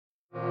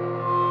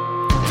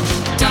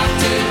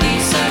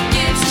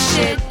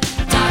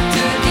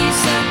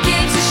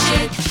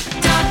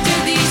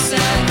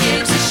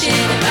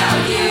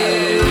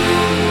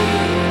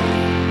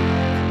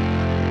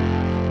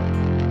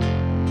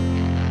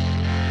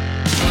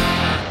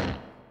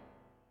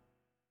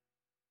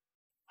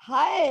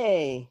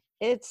Hi,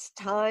 it's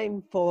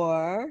time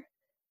for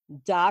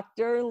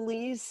Dr.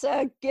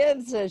 Lisa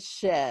Gives a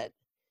Shit.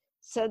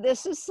 So,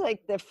 this is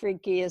like the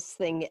freakiest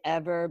thing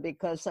ever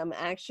because I'm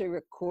actually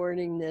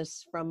recording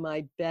this from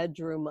my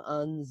bedroom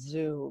on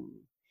Zoom.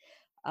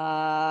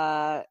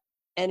 Uh,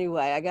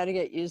 anyway, I got to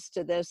get used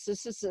to this.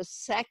 This is the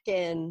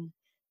second,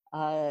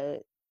 uh,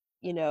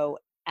 you know,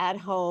 at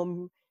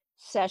home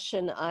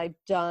session I've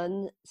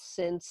done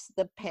since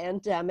the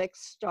pandemic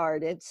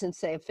started, since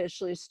they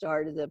officially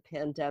started the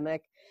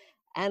pandemic.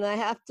 And I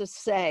have to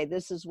say,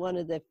 this is one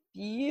of the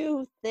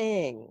few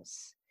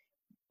things,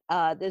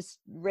 this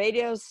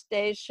radio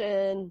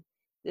station,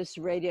 this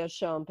radio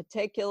show in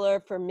particular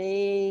for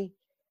me,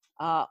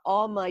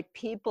 all my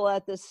people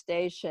at the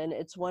station,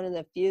 it's one of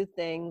the few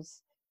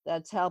things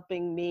that's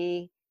helping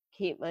me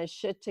keep my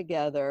shit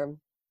together.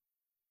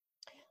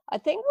 I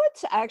think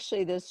what's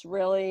actually this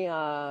really,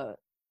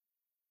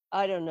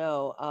 I don't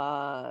know,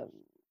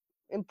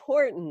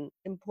 important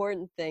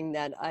thing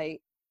that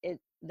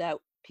that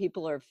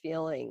people are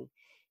feeling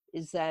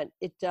is that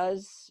it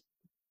does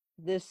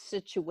this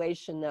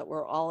situation that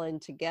we're all in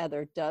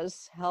together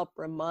does help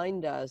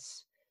remind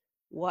us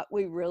what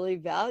we really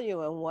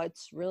value and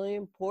what's really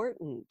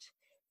important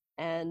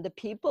and the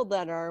people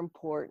that are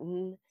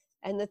important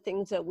and the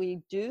things that we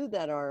do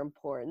that are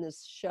important.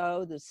 This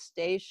show, this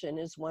station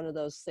is one of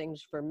those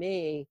things for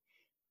me,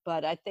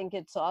 but I think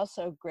it's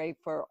also great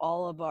for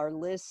all of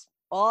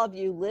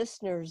you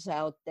listeners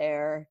out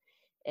there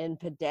in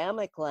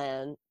pandemic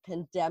land,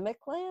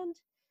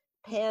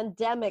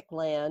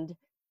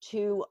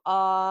 to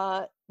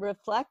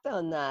reflect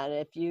on that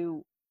if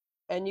you,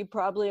 and you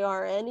probably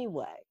are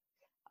anyway.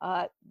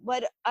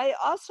 But I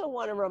also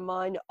want to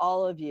remind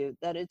all of you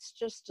that it's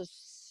just a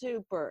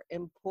super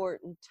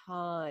important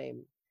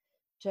time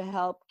to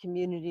help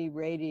community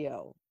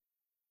radio,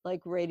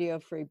 like Radio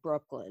Free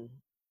Brooklyn.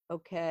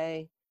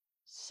 Okay.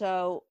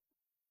 So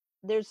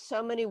there's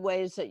so many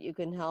ways that you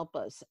can help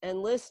us.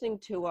 And listening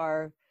to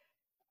our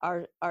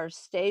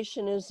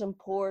station is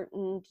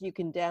important. You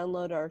can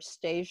download our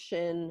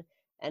station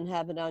and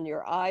have it on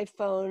your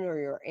iPhone or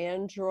your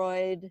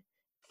Android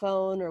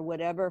phone or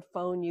whatever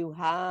phone you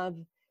have.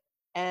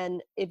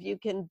 And if you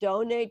can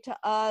donate to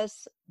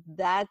us,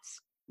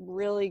 that's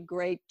really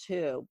great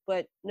too.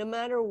 But no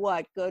matter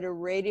what, go to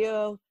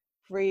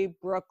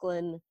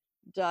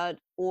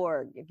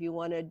radiofreebrooklyn.org if you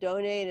want to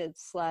donate it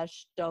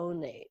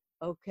 /donate.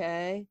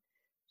 Okay.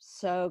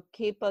 So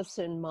keep us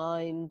in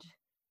mind,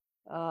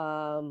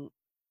 um,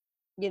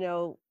 you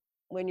know,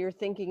 when you're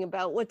thinking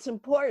about what's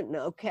important,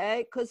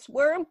 okay? Because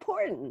we're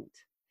important.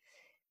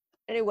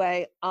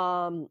 Anyway,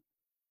 I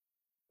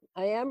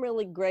am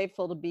really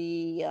grateful to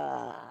be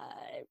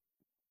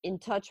in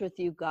touch with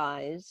you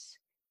guys,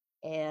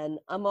 and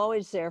I'm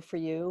always there for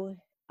you.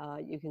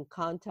 You can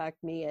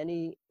contact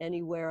me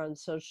anywhere on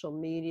social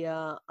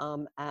media,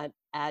 at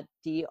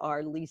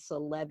Dr. Lisa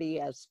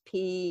Levy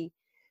SP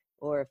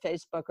or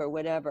Facebook or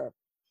whatever.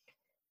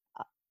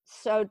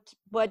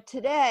 But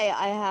today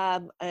I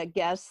have a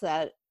guest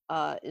that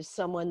is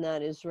someone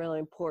that is really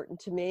important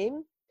to me,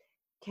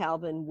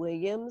 Calvin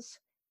Williams.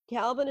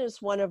 Calvin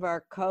is one of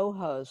our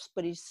co-hosts,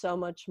 but he's so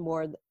much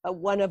more,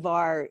 one of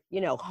our,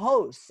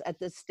 hosts at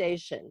the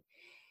station.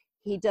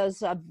 He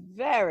does a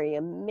very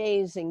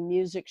amazing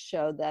music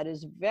show that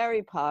is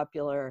very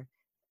popular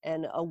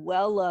and a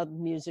well-loved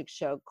music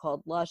show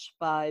called Lush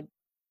Vibes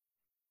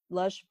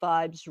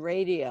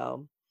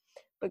Radio.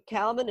 But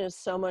Calvin is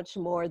so much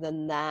more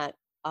than that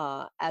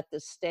at the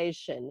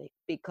station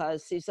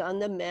because he's on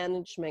the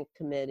management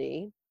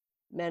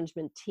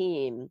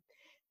team,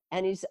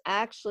 and he's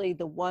actually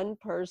the one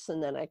person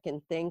that I can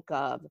think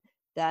of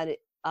that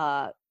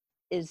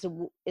is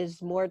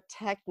more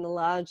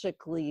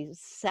technologically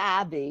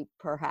savvy,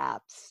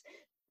 perhaps,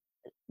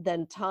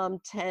 than Tom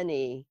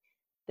Tenney,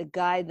 the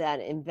guy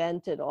that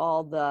invented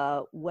all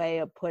the way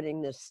of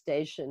putting the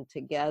station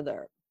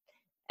together.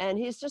 And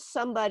he's just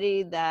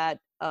somebody that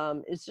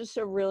is just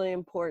a really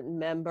important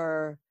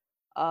member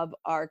of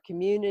our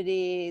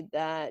community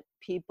that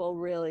people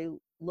really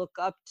look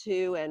up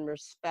to and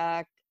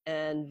respect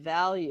and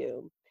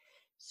value.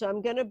 So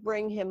I'm going to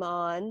bring him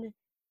on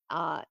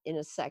in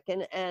a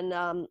second.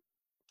 And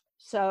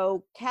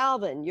so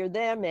Calvin, you're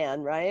there,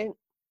 man, right?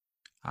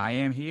 I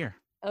am here.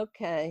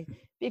 Okay.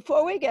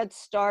 Before we get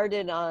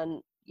started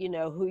on,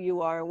 who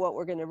you are and what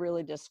we're going to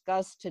really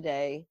discuss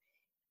today,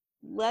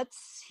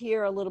 let's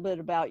hear a little bit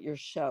about your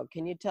show.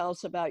 Can you tell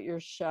us about your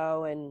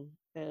show and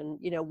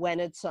when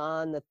it's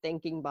on, the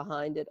thinking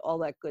behind it, all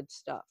that good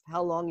stuff?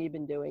 How long you've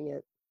been doing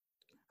it?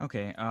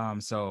 Okay,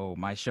 so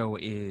my show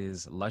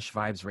is Lush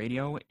Vibes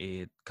Radio.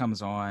 It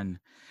comes on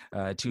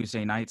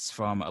Tuesday nights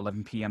from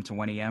 11 p.m. to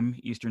 1 a.m.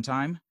 Eastern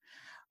Time.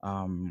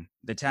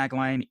 The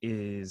tagline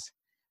is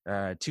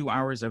 2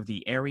 hours of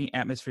the airy,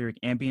 atmospheric,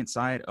 ambient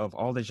side of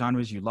all the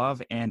genres you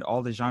love and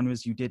all the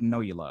genres you didn't know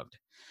you loved.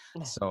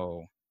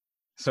 So,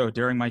 so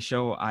during my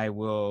show, I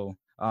will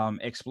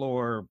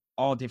explore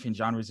all different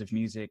genres of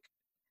music,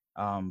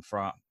 from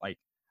like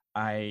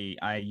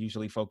I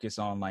usually focus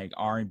on like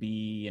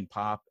R&B and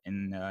pop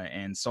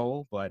and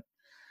soul, but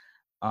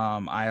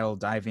I'll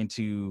dive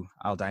into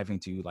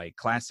like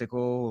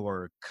classical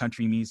or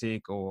country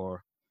music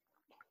or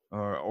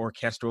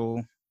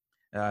orchestral,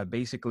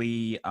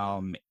 basically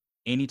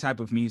any type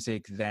of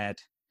music that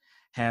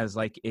has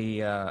like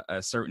a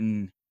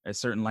certain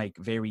like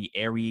very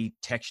airy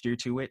texture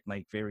to it,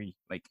 like very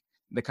like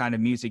the kind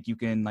of music you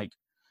can like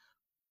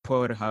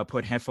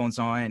put headphones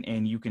on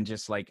and you can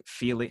just like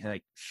feel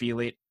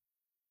it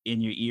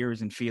in your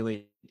ears and feel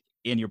it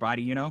in your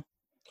body, you know?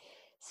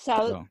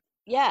 So, So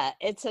yeah,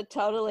 it's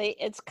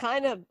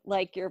kind of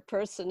like your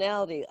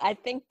personality. I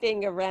think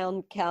being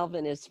around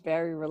Calvin is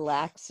very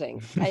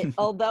relaxing.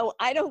 Although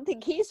I don't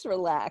think he's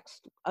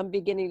relaxed, I'm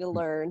beginning to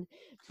learn,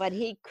 but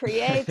he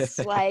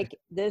creates like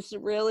this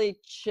really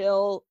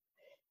chill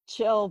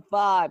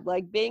vibe.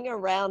 Like being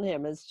around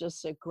him is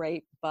just a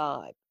great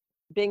vibe.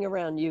 Being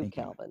around you, thank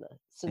you. Calvin,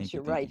 since Thank you.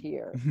 you're Thank right you.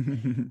 here.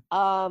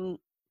 Um,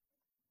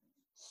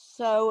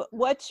 so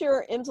what's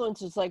your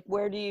influences? Like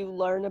where do you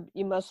learn?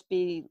 You must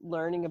be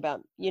learning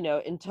about,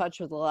 in touch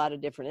with a lot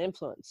of different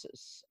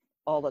influences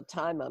all the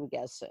time, I'm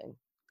guessing.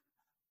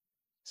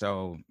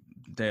 so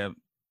the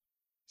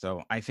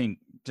So I think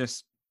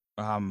just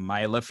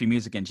my love for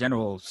music in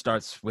general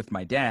starts with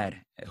my dad,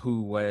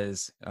 who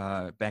was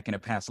back in a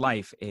past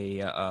life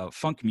a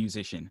funk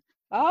musician.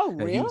 Oh,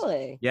 He was,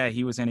 really? yeah,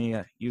 he was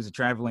a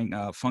traveling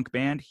funk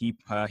band. He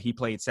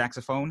played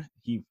saxophone.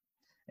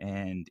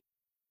 And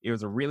it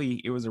was a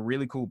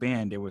really cool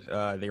band. They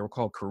were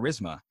called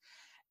Charisma,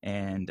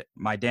 and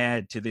my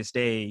dad to this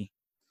day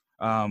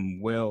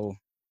will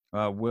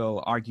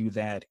argue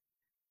that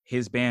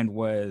his band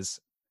was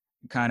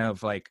kind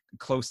of like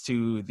close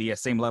to the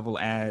same level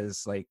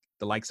as like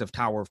the likes of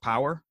Tower of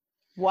Power,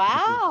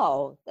 which is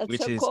Wow, that's which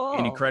so is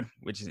an cool.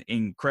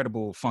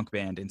 incredible funk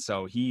band. And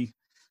so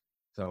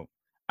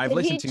I've Did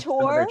listened he to some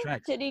of their tour?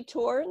 tracks. Did he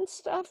tour and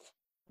stuff?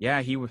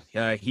 Yeah,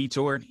 he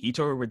toured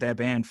with that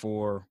band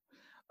for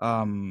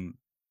um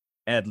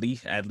at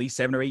least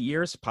 7 or 8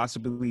 years, And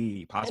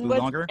possibly was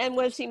longer. and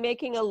was he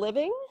making a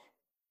living?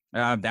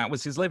 That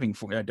was his living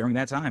for during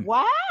that time.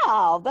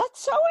 Wow,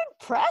 that's so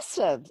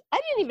impressive. I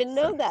didn't even So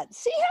know that.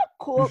 See how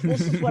cool,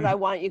 this is what I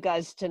want you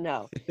guys to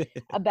know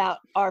about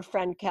our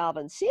friend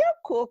Calvin. See how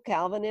cool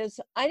Calvin is?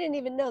 I didn't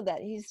even know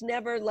that. He's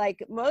never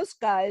like most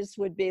guys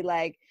would be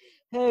like,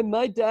 "Hey,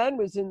 my dad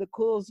was in the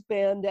coolest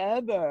band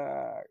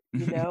ever."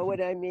 You know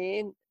what I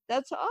mean?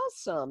 That's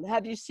awesome.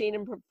 Have you seen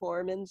him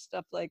perform and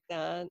stuff like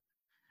that?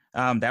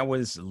 that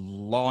was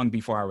long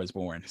before I was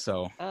born,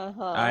 so I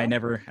Uh-huh.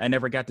 never I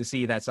never got to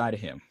see that side of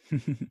him.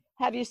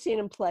 Have you seen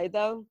him play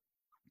though?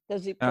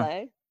 Does he uh,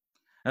 play?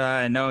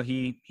 no,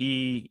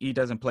 he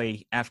doesn't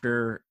play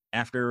after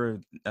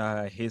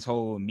his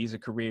whole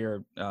music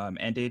career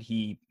ended.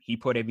 He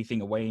put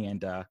everything away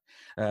and uh,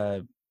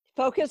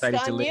 Focused decided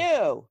to on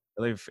you.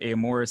 live a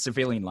more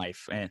civilian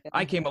life. And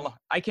Uh-huh.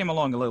 I came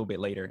along a little bit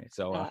later.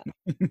 So Uh,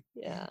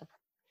 yeah.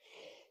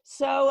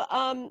 So,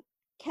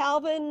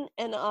 Calvin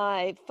and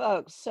I,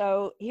 folks,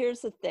 so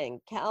here's the thing.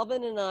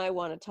 Calvin and I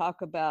want to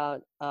talk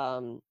about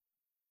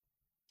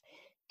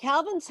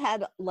Calvin's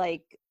had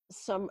like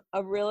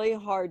a really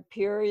hard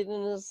period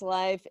in his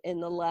life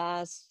in the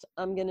last,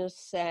 I'm going to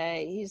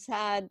say, he's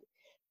had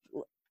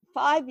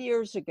 5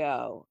 years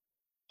ago,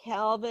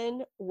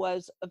 Calvin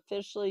was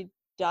officially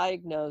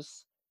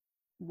diagnosed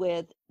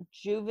with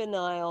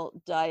juvenile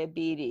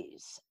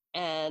diabetes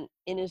and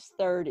in his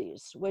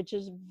 30s, which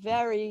is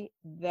very,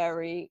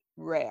 very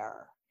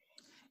rare.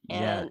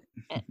 yeah,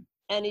 And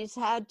and he's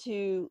had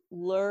to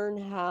learn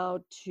how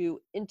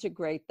to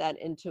integrate that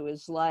into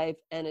his life,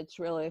 and it's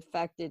really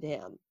affected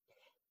him.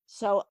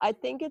 So I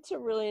think it's a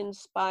really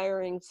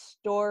inspiring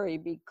story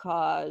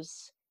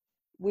because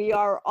we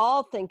are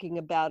all thinking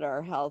about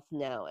our health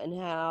now and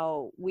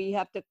how we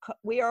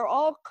are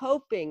all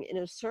coping in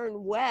a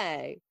certain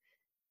way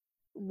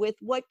with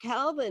what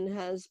Calvin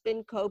has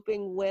been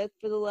coping with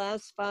for the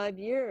last 5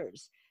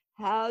 years,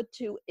 how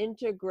to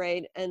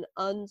integrate an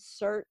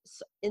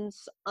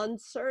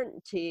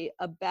uncertainty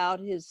about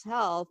his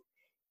health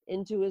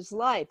into his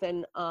life.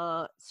 And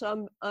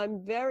so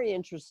I'm very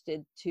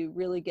interested to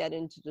really get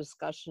into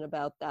discussion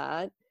about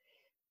that.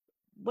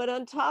 But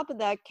on top of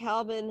that,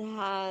 Calvin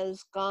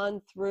has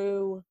gone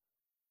through,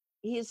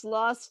 he's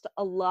lost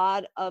a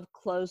lot of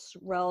close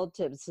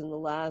relatives in the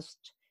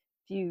last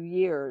few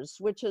years,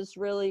 which has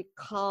really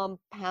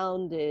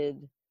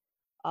compounded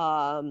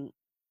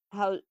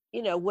how,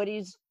 what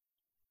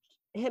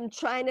him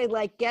trying to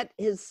like get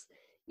his,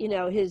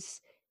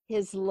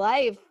 his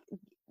life,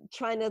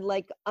 trying to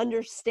like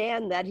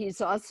understand that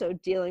he's also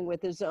dealing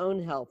with his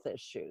own health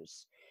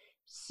issues.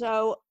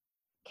 So,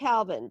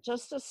 Calvin,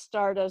 just to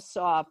start us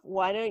off,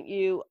 why don't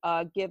you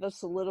give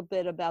us a little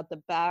bit about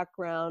the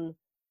background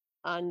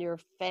on your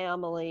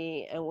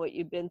family and what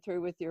you've been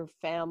through with your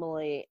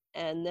family,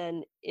 and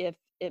then if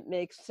it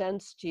makes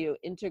sense to you,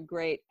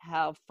 integrate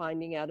how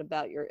finding out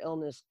about your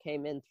illness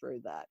came in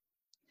through that.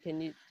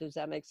 Does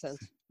that make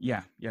sense?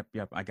 yeah, yep.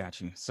 I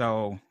got you.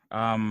 So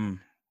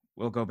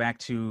we'll go back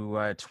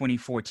to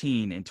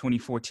 2014. In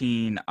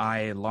 2014,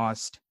 I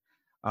lost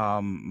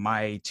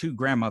my two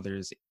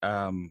grandmothers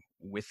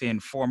within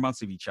 4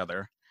 months of each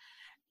other,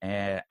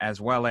 as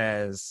well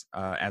as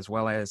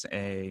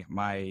a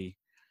my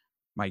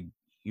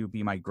he would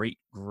be my great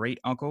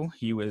uncle.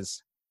 He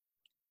was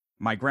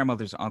my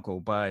grandmother's uncle,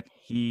 but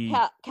he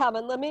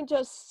Calvin, let me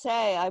just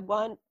say, I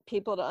want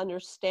people to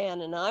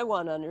understand, and I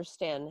want to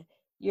understand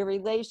your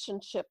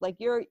relationship. Like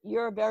you're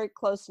a very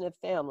close knit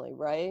family,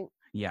 right?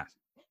 yeah.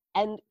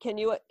 And can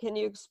you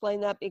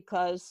explain that,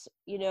 because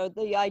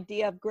the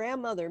idea of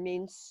grandmother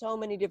means so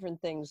many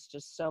different things to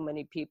so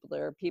many people.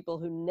 There are people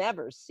who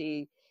never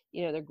see,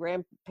 their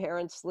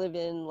grandparents live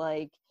in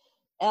like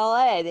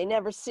LA, they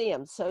never see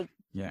them. So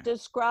Yeah.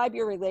 describe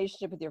your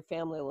relationship with your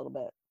family a little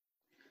bit.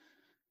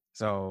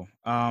 So,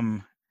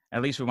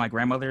 at least with my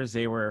grandmothers,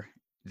 they were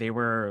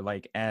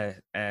like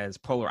as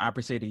polar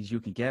opposite as you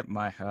can get.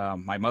 My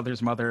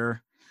mother's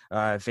mother,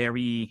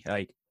 very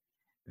like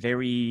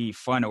very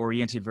fun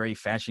oriented, very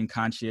fashion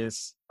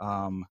conscious,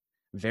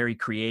 very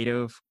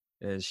creative.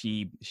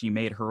 She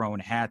made her own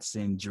hats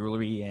and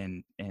jewelry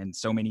and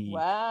so many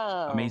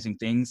Wow. amazing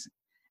things.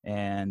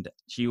 And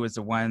she was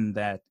the one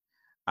that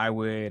I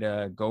would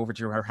go over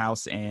to her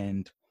house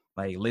and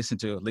like listen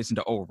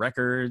to old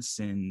records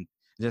and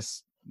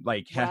just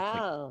like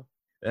Wow.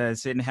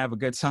 sit and have a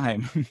good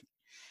time.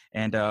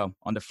 And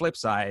on the flip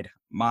side,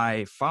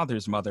 my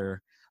father's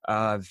mother,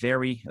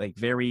 very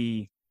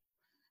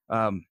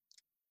um,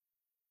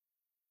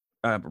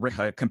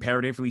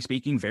 comparatively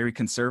speaking, very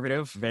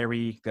conservative,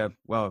 very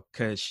well,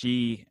 because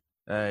she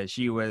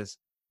was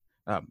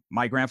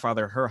my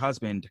grandfather, her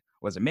husband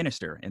was a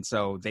minister, and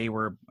so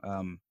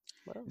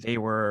Wow. they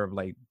were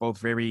like both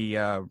very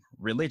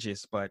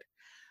religious, but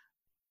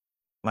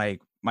like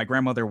my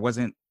grandmother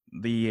wasn't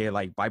the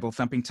like Bible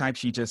thumping type.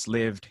 She just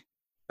lived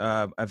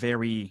a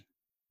very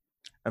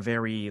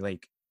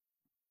like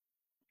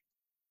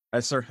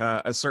a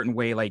certain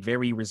way, like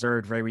very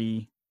reserved,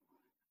 very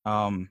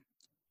um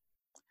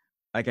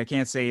like I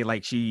can't say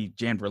like she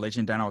jammed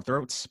religion down our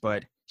throats,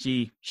 but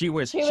She she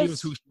was who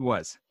was, she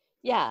was.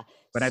 yeah.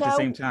 But at the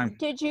same So time,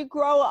 did you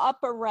grow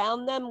up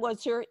around them?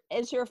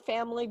 Is your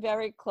family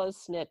very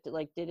close knit?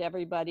 Like, did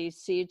everybody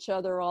see each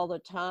other all the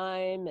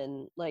time?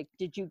 And like,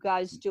 did you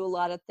guys do a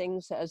lot of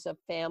things as a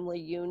family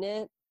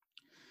unit?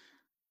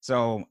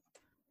 so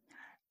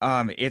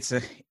it's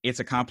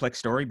a complex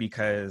story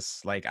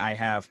because like I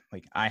have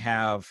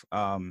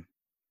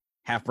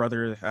half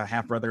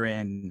brother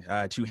and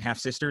two half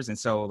sisters, and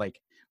so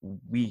like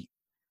we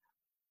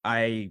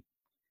I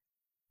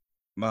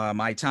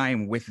my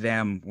time with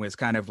them was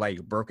kind of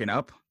like broken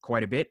up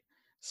quite a bit.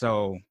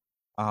 So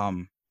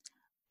um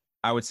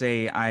I would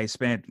say I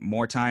spent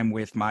more time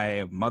with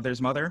my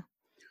mother's mother,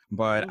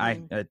 but I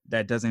Hmm.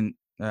 that doesn't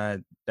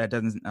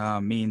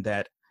mean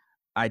that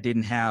I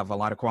didn't have a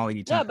lot of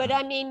quality No, time. but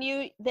I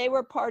mean, they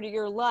were part of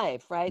your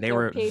life, right? They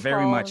They're were people,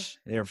 very much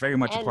a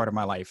and part of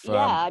my life.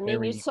 yeah, I mean, you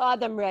Very saw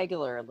them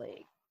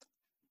regularly.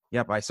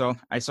 Yep, I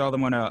saw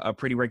them on a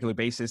pretty regular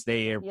basis.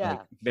 They are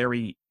like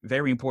Yeah.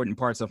 very important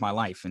parts of my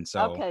life, and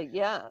so Okay.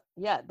 Yeah.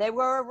 Yeah. They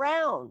were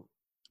around.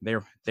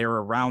 they're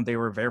around. They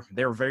were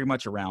very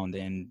much around,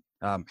 and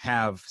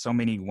have so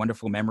many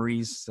wonderful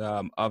memories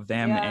of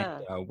them and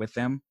Yeah. with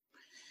them.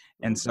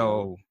 And Hmm.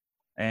 so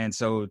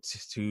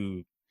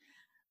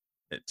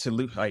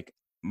like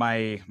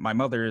my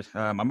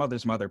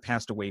mother's mother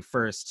passed away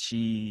first.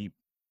 She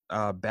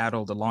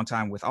battled a long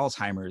time with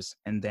Alzheimer's,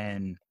 and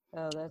then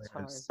Oh, that's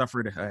hard.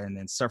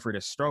 suffered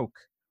a stroke.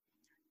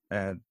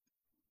 Uh,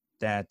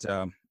 that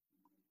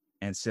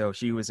And so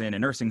she was in a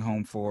nursing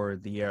home for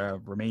the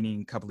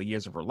remaining couple of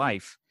years of her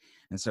life,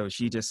 and so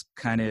she just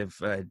kind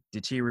of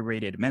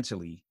deteriorated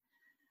mentally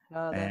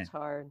Oh, and that's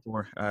hard.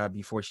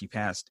 before she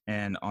passed.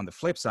 And on the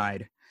flip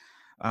side,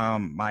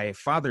 my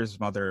father's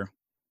mother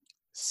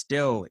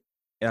still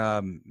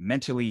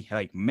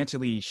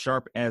mentally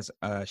sharp as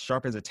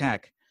a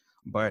tack,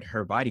 but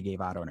her body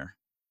gave out on her.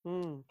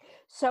 Mm.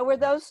 So were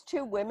those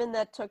two women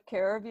that took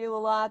care of you a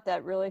lot,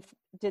 that really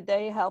did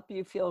they help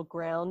you feel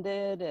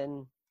grounded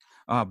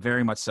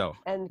Very much so.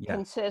 and Yeah.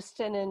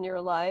 consistent in your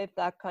life,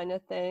 that kind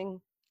of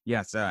thing?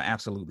 Yes.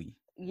 Absolutely.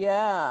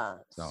 Yeah.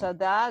 So. So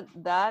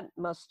that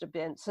must have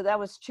been, so that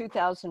was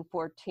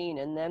 2014,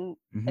 Mhm.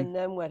 and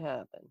then what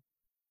happened?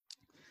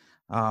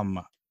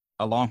 Um,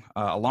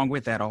 along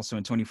with that, also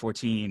in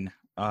 2014,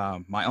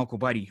 my uncle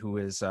Buddy, who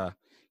is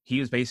he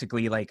was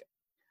basically like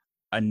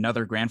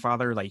another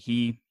grandfather. Like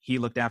he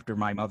looked after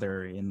my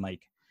mother in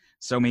like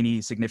so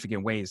many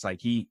significant ways. Like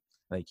he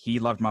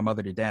loved my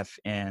mother to death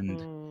and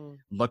Mm.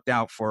 looked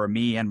out for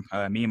me and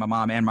my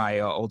mom and my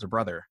older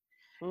brother.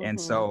 And Mm-hmm.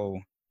 so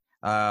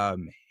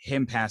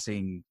him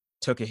passing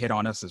took a hit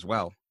on us as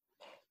well.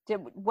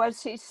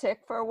 Was he sick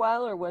for a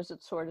while, or was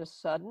it sort of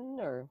sudden,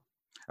 or?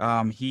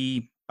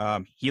 He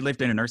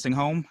lived in a nursing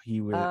home.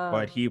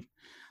 Uh,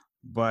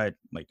 But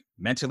like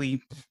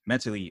mentally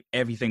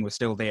everything was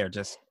still there.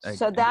 Just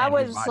so that again,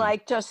 his was body.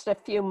 like just a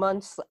few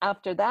months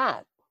after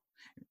that.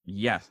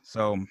 Yeah.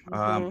 So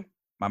Mm-hmm.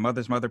 my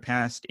mother's mother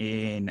passed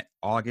in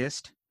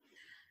August.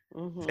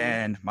 Mm-hmm.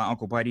 Then my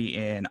uncle Buddy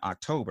in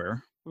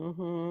October.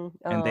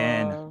 Mm-hmm. and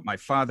then my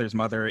father's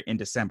mother in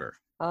December.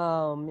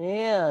 Oh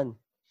man.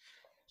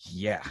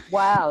 Yeah.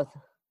 Wow.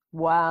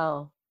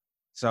 Wow.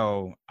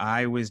 So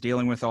I was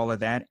dealing with all of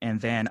that,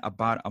 and then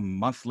about a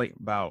month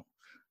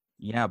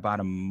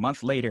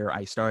later,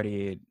 I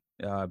started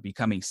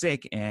becoming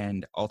sick,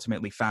 and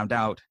ultimately found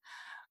out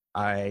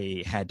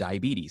I had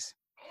diabetes.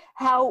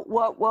 How,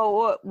 what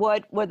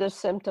were the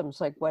symptoms?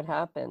 Like what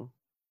happened?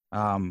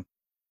 Um,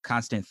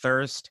 Constant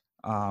thirst,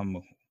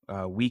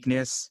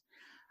 weakness,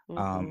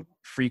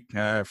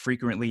 Mm-hmm.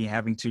 frequently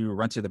having to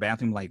run to the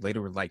bathroom like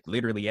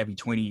literally every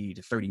 20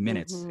 to 30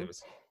 minutes. Mm-hmm. It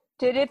was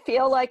Did it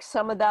feel like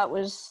some of that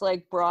was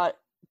like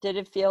did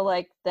it feel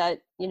like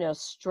that,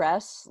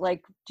 stress?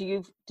 Like,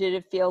 did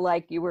it feel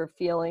like you were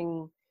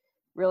feeling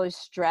really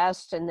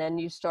stressed and then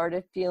you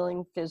started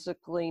feeling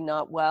physically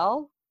not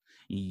well?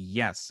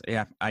 yes,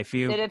 yeah, I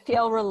feel Did it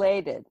feel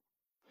related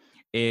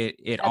it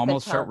at the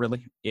almost felt time?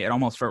 really it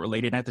almost felt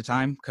related at the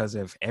time because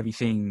of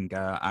everything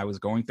I was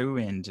going through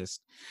and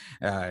just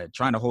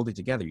trying to hold it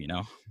together, you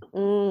know.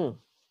 Mm,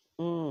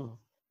 mm.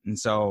 And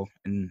so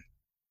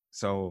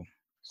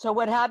So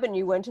what happened?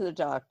 You went to the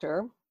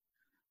doctor.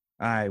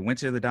 I went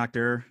to the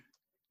doctor.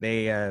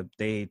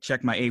 They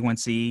checked my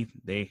A1C.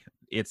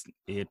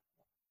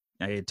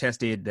 It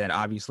tested that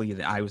obviously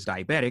that I was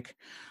diabetic,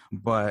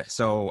 but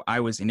so I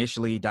was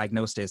initially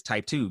diagnosed as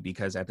type 2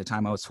 because at the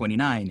time I was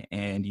 29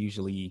 and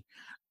usually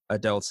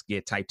adults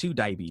get type 2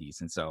 diabetes.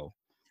 And so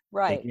they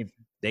Right. gave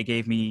they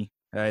gave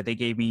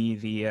me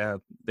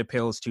the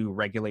pills to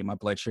regulate my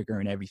blood sugar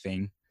and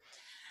everything.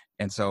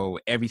 And so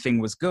everything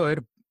was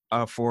good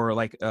for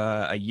like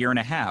a year and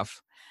a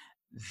half.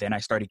 Then I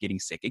started getting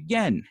sick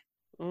again.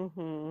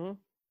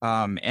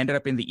 Mm-hmm. Ended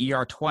up in the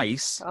ER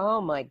twice.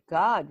 Oh my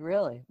God,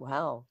 really?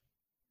 Wow.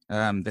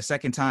 The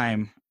second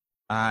time,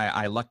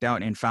 I lucked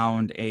out and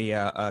found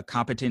a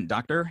competent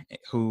doctor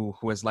who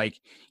was like,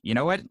 you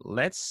know what?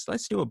 Let's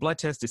do a blood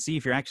test to see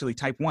if you're actually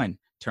type 1.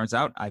 Turns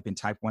out I've been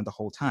type 1 the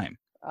whole time.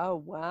 Oh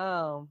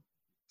wow.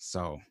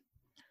 So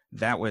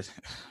that was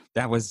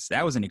that was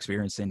an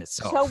experience in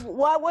So itself.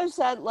 what was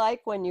that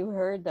like when you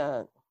heard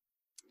that?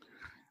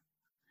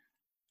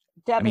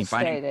 I mean,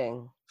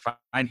 Devastating.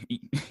 find,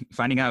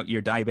 finding out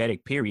you're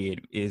diabetic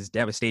period is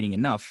devastating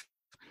enough.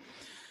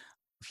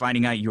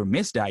 Finding out you're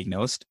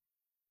misdiagnosed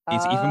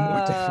is even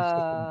more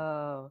devastating.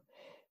 Oh.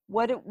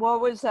 What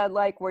was that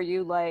like? Were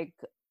you like,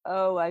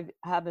 oh, I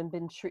haven't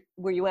been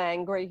were you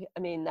angry? I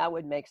mean, that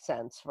would make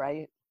sense,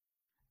 right?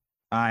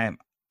 I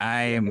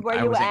am Were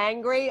I you was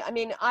angry? I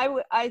mean,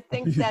 I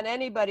think that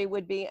anybody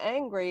would be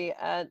angry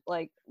at,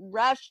 like,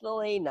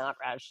 rationally, not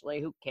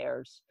rationally, who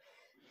cares?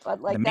 But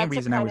the like main that's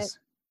a reason I kind of was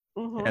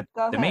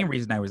go the main ahead.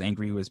 reason I was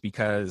angry was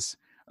because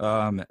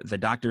the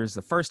doctors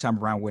the first time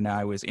around when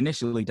I was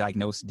initially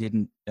diagnosed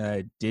didn't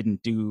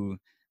do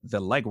the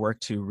legwork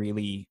to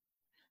really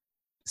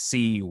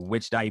see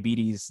which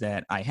diabetes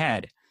that I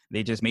had.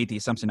 They just made the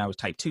assumption I was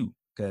type 2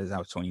 because I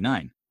was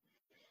 29.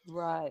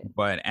 Right.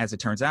 But as it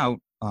turns out,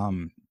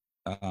 um,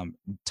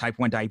 type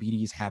 1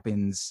 diabetes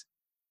happens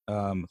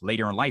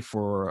later in life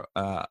for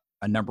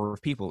a number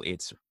of people.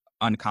 It's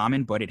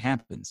uncommon, but it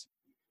happens.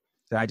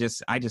 So I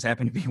just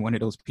happen to be one of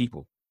those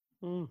people.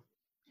 Mm,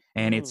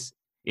 And mm.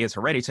 it's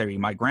hereditary.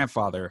 My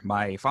grandfather,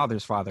 my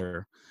father's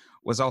father,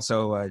 was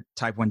also a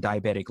type 1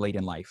 diabetic late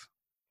in life.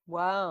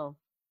 Wow.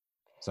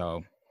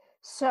 So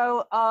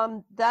So,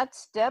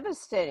 that's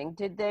devastating.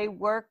 Did they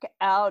work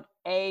out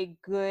a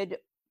good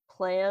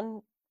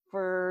plan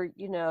for,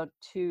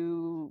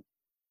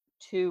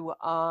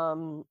 to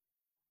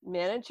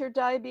manage your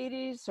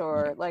diabetes, yeah.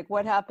 or like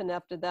what happened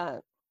after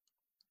that?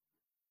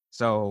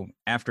 So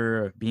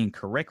after being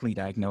correctly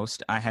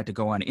diagnosed, I had to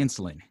go on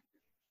insulin.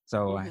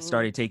 So I Hmm.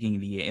 started taking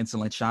the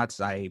insulin shots.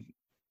 I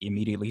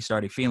immediately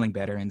started feeling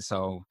better, and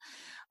so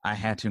I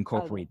had to Oh,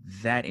 incorporate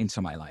that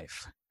into my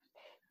life.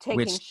 taking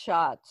Which,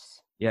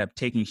 shots. yeah,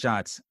 taking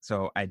shots.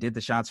 So I did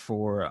the shots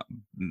for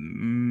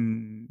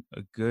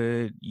a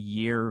good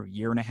year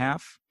and a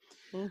half,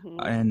 Hmm.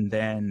 and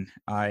then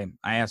I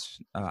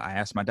asked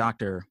my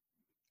doctor,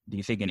 "Do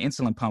you think an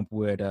insulin pump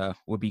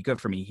would be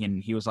good for me?"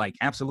 And he was like,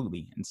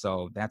 "Absolutely." And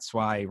so that's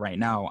why right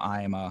now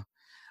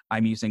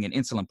I'm using an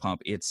insulin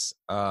pump. It's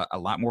a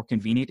lot more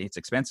convenient. It's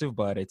expensive,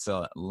 but it's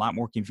a lot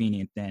more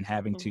convenient than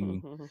having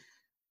to Hmm.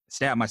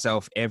 stab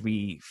myself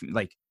every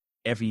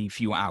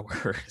few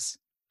hours.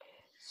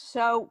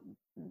 So,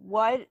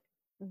 what,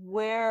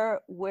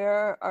 where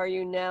are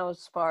you now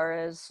as far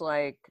as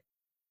like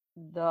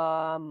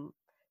the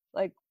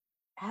like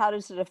how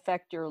does it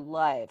affect your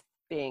life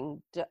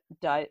being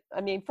I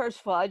mean,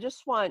 first of all, I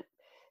just want,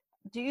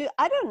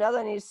 I don't know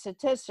any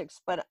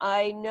statistics, but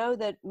I know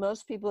that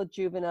most people with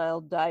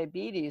juvenile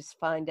diabetes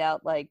find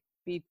out like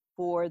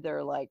before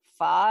they're like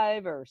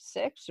 5 or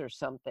 6 or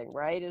something,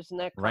 right? Isn't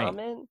that Right.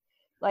 common?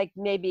 Like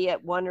maybe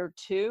at 1 or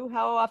 2.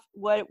 How often?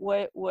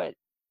 What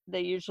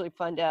they usually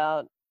find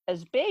out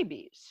as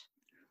babies?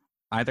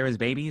 Either as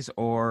babies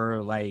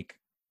or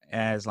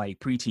as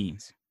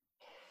preteens.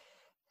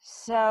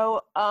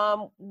 So,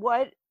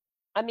 what,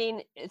 I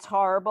mean, it's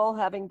horrible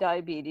having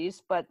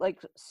diabetes, but like,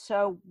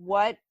 so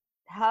what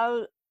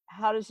how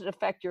does it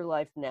affect your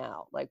life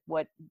now? Like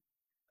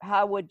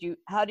how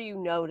do you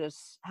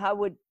notice,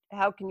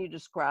 how can you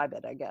describe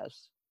it, I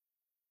guess?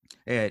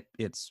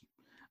 It's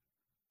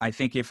I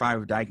think if I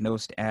were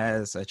diagnosed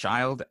as a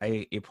child,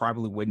 it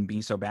probably wouldn't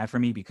be so bad for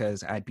me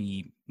because I'd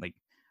be like,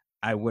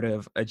 I would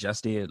have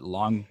adjusted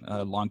long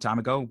time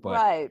ago. But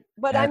Right.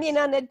 But I mean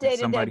as on a as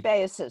day-to-day somebody,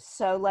 basis.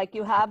 So like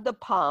you have the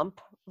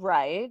pump,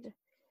 right?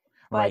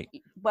 But right,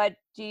 but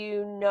do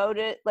you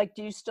notice, like,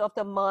 do you still have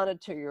to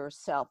monitor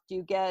yourself? Do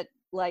you get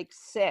like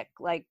sick?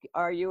 Like,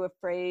 are you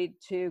afraid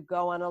to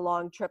go on a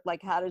long trip?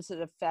 Like, how does it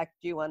affect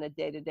you on a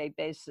day-to-day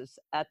basis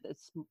at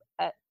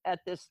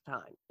this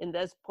time, in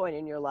this point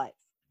in your life?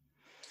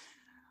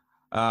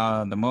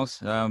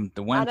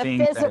 the one On a thing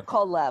that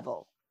physical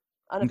level.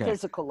 On a okay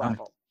physical on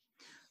level.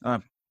 uh,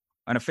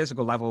 on a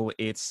physical level,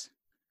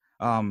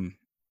 um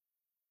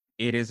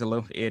it is a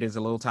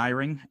little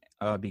tiring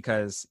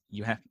because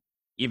you have,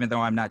 even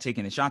though I'm not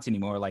taking the shots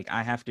anymore, like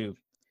I have to,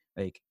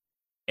 like,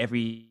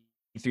 every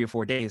 3 or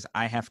 4 days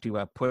I have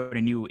to put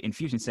a new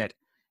infusion set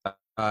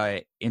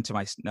into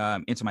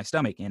my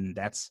stomach, and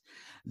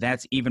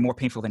that's even more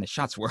painful than the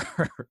shots were.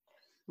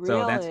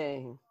 So that's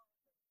Really?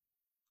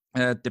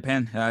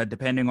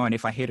 depending on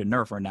if I hit a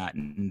nerve or not,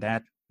 and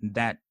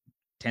that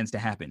tends to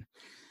happen.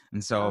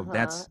 And so Uh-huh.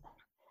 that's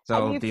And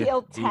so you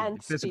feel the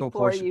tense physical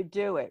before portion. you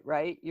do it,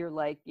 right? You're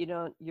like,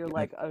 you're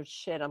like, oh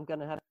shit, I'm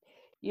gonna have,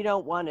 you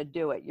don't want to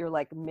do it. You're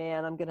like,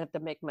 man, I'm gonna have to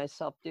make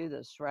myself do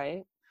this,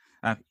 right?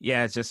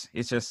 Yeah, it's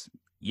just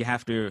I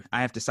have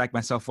to psych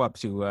myself up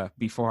to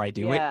before I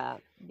do it, Yeah,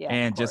 yeah, of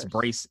and just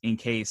course. brace in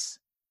case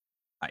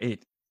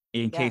it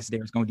in Yeah. case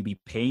there's going to be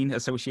pain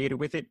associated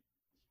with it.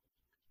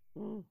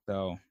 Mm,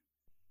 So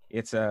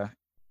it's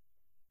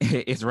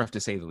it's rough to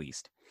say the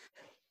least.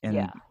 And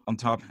yeah. on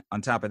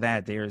top of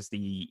that, there's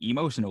the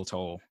emotional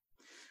toll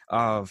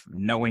of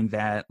knowing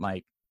that,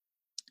 like,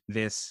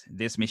 this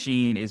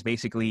machine is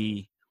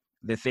basically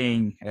the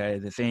thing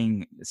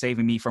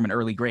saving me from an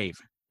early grave.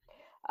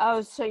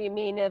 Oh, so you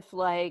mean if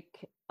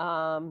like,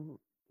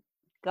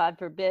 God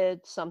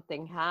forbid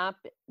something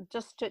happen,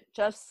 just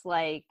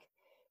like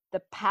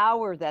the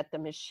power that the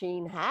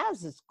machine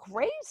has is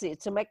crazy.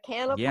 It's a Yeah.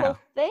 mechanical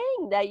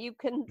thing that you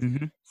can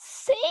Hmm.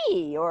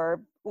 see,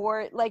 or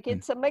like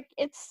it's a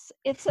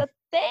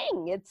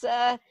thing. It's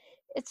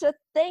a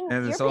thing.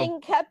 And You're so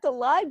being kept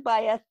alive by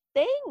a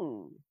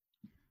thing.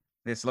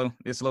 this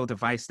little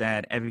device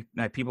that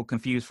that people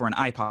confuse for an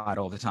iPod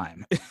all the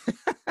time.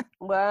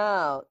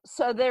 Wow.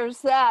 So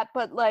there's that,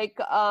 but like,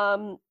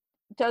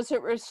 does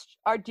it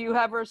or do you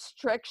have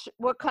restriction?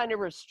 What kind of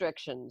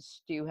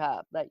restrictions do you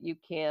have that you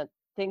can't,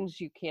 things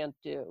you can't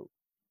do,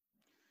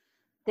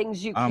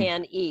 things you um,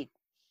 can eat,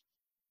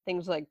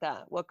 things like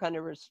that? What kind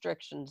of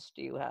restrictions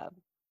do you have?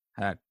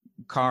 uh,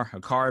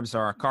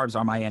 carbs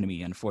are my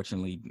enemy,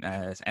 unfortunately,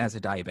 as a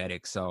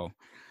diabetic. So,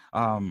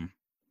 um,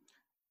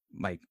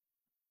 like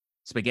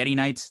spaghetti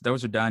nights,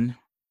 those are done.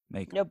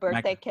 Like No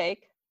mac, birthday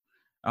cake?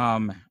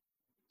 um,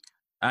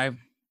 I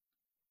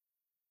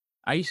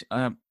I used-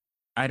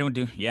 I don't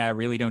do, yeah, I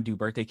really don't do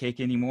birthday cake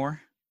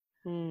anymore.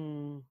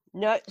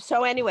 No.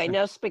 So anyway,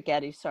 no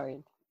spaghetti.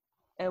 Sorry.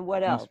 And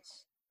what No,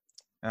 else?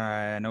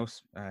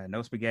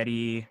 no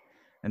spaghetti,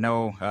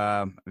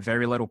 no,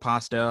 very little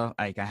pasta.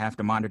 Like I have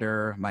to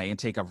monitor my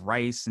intake of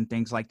rice and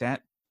things like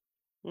that,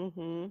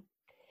 Mm-hmm.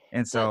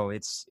 and Do, so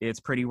it's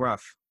pretty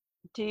rough.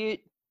 do you,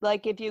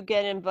 like, if you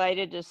get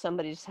invited to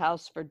somebody's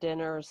house for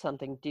dinner or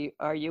something,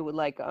 are you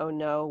like, oh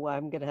no,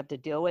 I'm gonna have to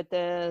deal with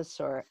this,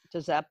 or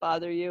does that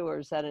bother you, or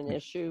is that an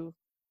issue?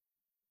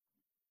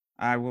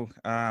 I will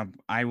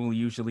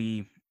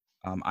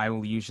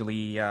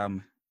usually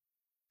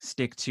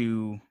stick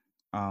to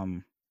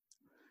um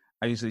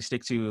I usually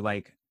stick to,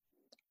 like,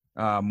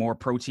 more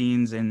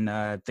proteins and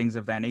things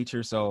of that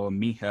nature. So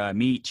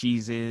meat,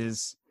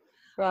 cheeses,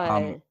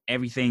 Right.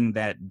 everything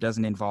that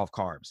doesn't involve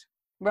carbs.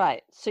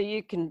 Right. So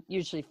you can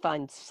usually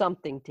find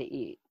something to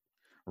eat.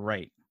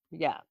 Right.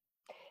 Yeah.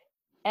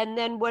 And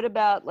then what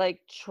about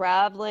like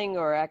traveling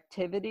or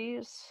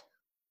activities?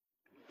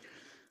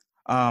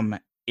 Um,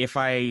 if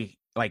I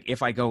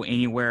go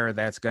anywhere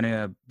that's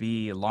gonna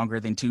be longer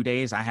than 2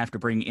 days, I have to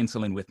bring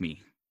insulin with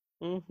me.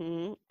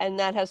 Mm-hmm. And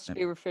that has to Uh,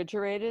 be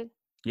refrigerated?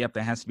 Yep,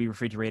 that has to be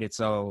refrigerated.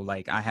 So,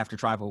 like, I have to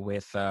travel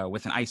with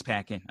an ice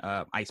pack and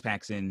ice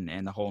packs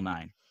and the whole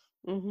nine.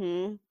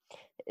 Mm-hmm.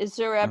 Is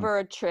there Um, ever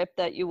a trip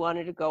that you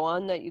wanted to go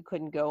on that you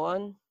couldn't go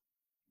on?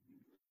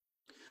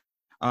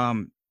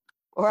 um,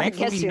 Or I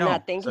Thankfully, guess you're no.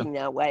 not So, thinking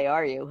that way,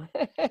 are you?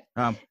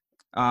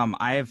 um,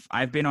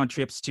 I've been on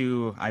trips Oh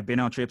to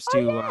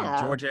yeah.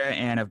 Georgia,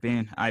 and I've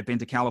been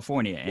to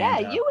California, Yeah,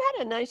 and you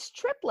had a nice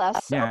trip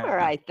last summer,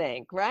 yeah, I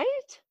think,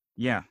 right?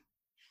 yeah,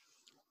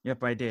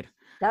 yep, I did.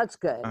 That's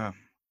good. Uh,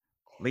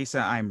 Lisa,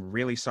 I'm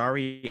really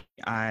sorry.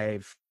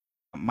 I've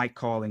Mike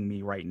calling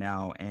me right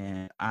now,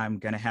 and I'm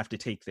gonna have to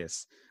take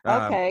this.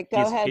 Okay, go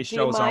ahead. His Do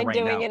you show's on mind right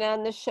doing now. it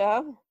on the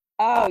show?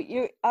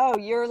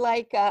 You're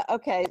like,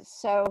 okay,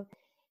 so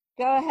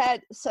go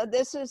ahead. So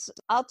this is,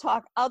 I'll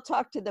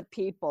talk to the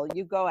people.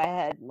 You go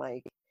ahead,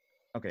 Mike.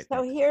 Okay,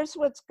 So thanks. here's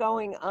what's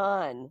going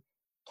on.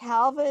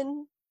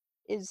 Calvin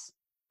is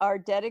our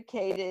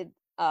dedicated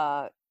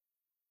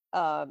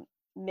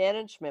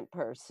management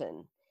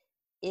person,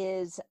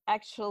 is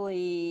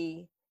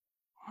actually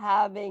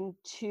having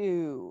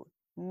to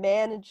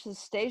manage the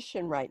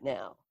station right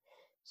now.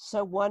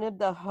 So one of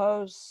the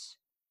hosts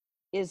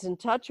is in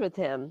touch with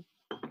him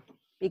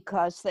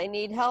because they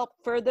need help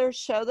for their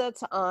show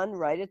that's on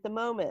right at the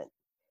moment.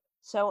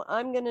 So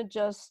I'm going to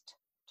just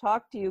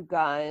talk to you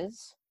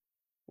guys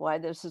why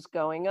this is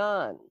going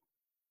on.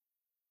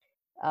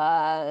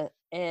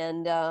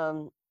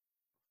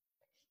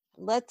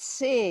 Let's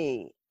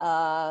see.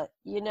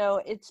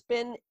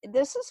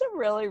 This is a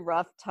really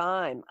rough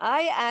time.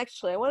 I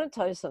want to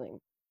tell you something.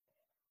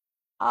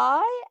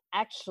 I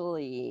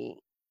actually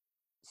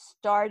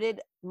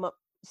started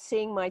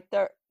seeing my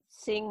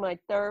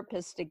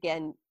therapist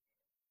again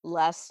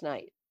last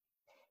night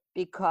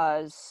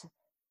because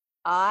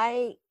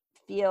I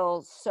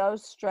feel so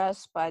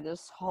stressed by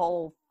this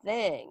whole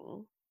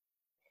thing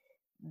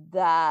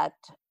that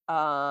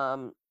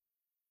and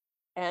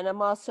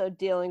I'm also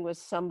dealing with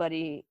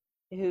somebody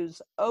who's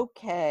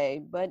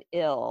okay but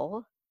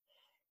ill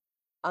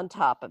on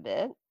top of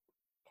it.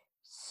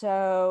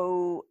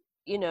 So,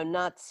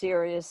 not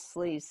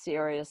seriously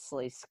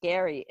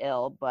scary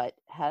ill, but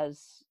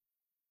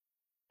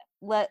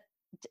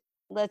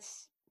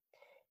let's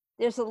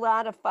there's a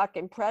lot of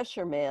fucking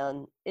pressure,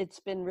 man. It's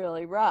been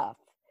really rough.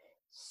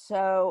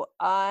 So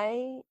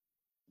I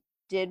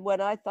did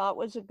what I thought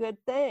was a good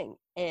thing.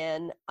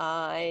 And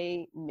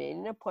I made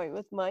an appointment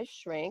with my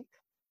shrink,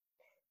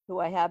 who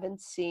I haven't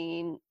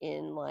seen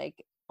in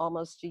like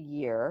almost a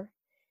year.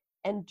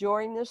 And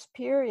during this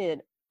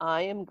period,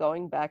 I am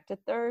going back to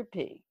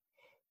therapy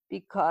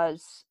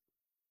because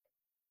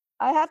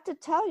I have to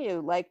tell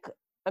you, I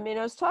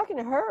was talking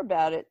to her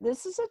about it.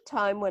 This is a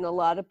time when a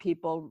lot of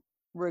people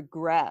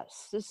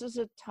regress. This is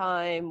a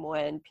time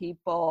when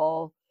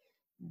people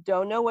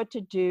don't know what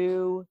to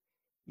do.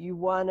 You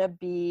want to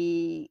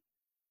be,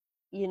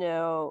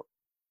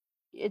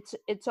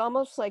 it's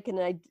almost like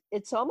an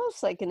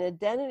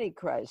identity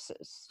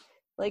crisis.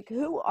 Like,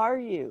 who are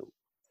you?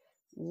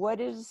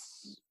 What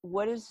is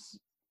what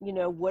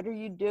are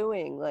you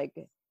doing? Like,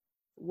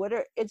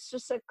 it's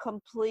just a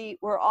complete,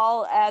 we're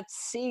all at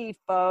sea,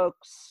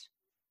 folks.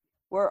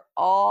 We're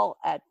all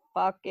at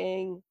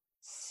fucking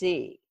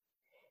sea.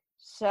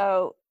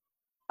 So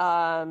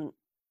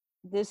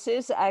this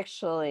is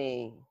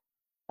actually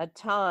a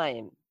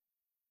time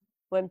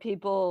when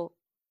people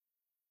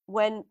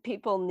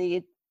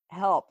need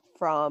help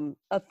from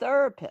a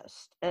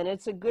therapist, and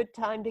it's a good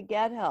time to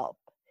get help.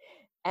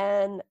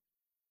 And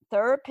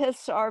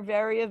therapists are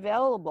very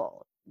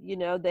available.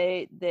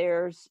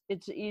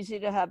 It's easy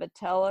to have a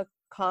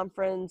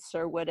teleconference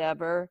or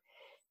whatever.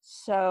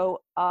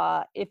 So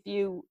if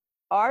you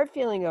are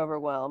feeling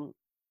overwhelmed,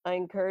 I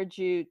encourage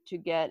you to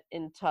get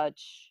in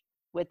touch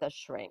with a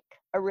shrink,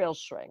 a real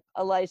shrink,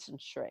 a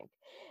licensed shrink.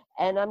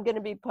 And I'm going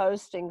to be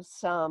posting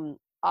some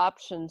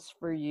options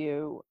for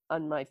you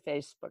on my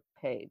Facebook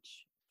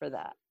page for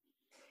that.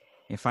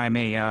 If I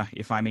may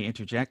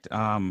interject,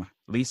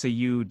 Lisa,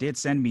 you did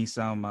send me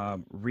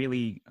some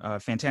really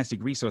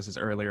fantastic resources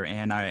earlier,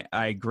 and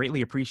I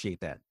greatly appreciate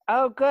that.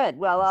 Oh, good.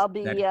 Well, I'll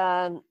be.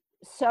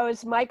 So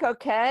is Mike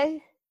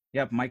okay?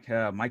 Yep, Mike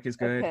is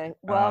good. Okay.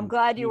 Well, I'm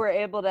glad you were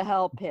able to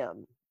help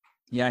him.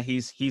 Yeah,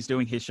 he's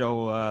doing his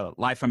show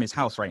live from his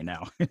house right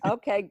now.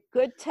 Okay,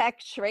 good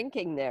tech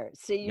shrinking there.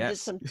 See, you did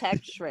some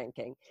tech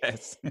shrinking.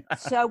 Yes.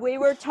 So we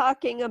were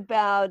talking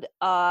about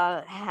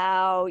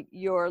how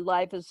your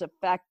life is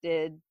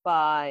affected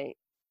by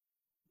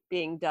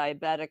being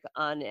diabetic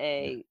on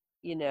a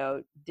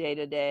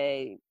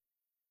day-to-day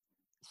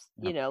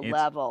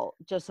level,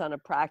 just on a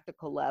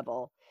practical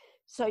level.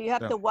 So you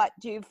have to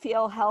do you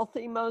feel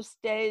healthy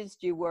most days?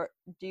 Do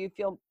you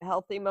feel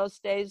healthy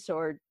most days,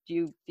 or do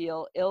you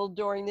feel ill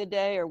during the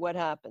day, or what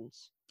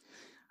happens?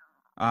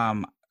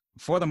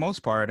 For the most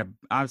part,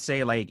 I would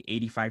say like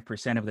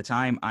 85% of the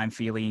time I'm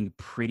feeling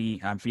pretty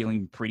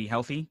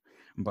healthy,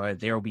 but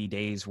there will be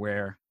days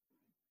where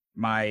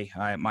my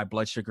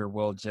blood sugar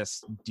will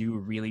just do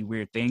really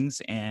weird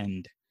things,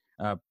 and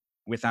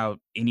without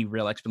any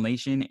real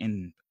explanation,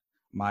 and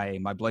my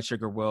blood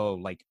sugar will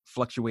like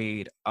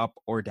fluctuate up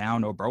or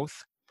down or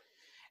both.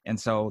 And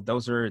so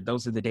those are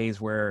the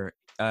days where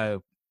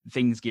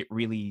things get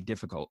really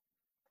difficult.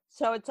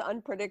 So it's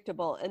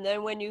unpredictable. And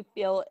then when you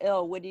feel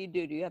ill, what do? Do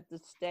you have to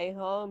stay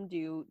home?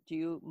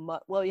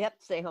 Well, you have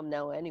to stay home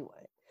now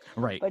anyway.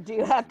 Right. But do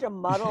you have to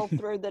muddle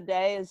through the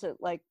day? Is it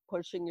like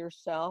pushing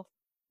yourself?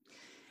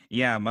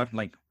 Yeah,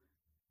 like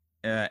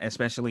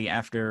especially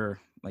after,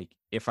 like,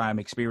 if I'm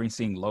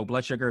experiencing low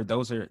blood sugar,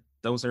 those are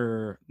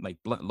like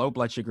low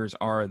blood sugars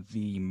are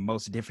the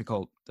most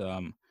difficult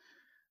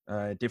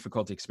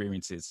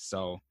experiences.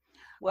 So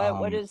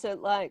what is it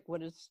like?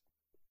 Do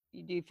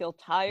you feel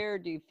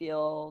tired? Do you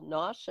feel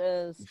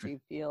nauseous? Do you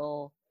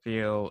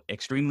feel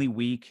extremely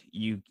weak?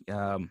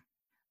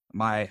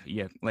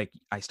 Like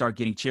I start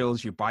getting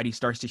chills, your body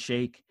starts to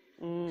shake,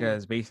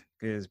 because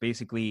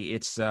basically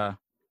it's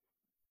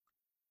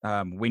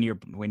when you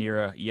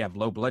have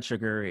low blood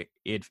sugar,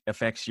 it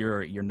affects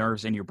your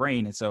nerves and your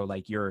brain, and so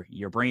like your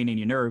brain and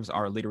your nerves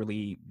are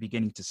literally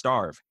beginning to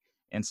starve,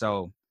 and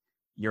so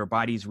your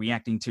body's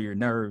reacting to your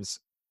nerves,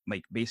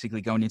 like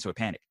basically going into a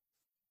panic.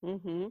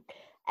 Mm-hmm.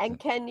 So, And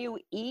can you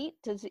eat?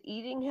 Does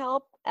eating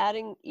help?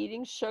 Adding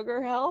eating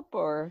sugar help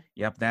or?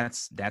 yep,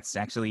 that's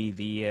actually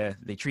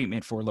the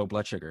treatment for low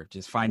blood sugar,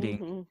 just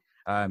finding Mm-hmm.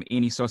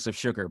 any source of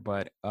sugar.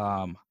 But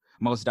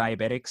most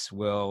diabetics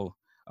will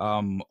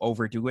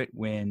overdo it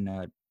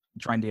when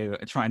trying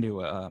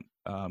to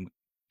um,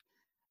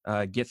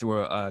 get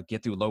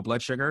through low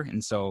blood sugar,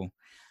 and so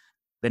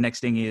the next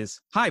thing is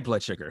high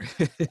blood sugar.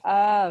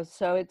 Oh,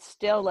 so it's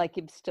still like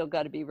you've still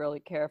got to be really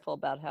careful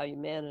about how you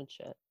manage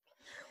it.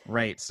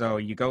 Right. So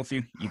you go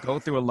through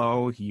a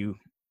low, you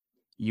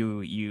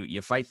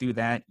fight through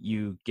that,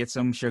 you get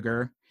some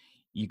sugar,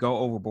 you go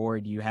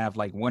overboard, you have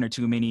like one or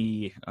two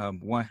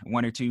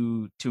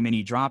too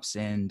many drops,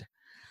 and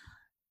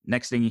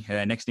next thing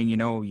you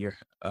know, your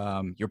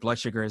blood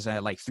sugar is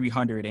at like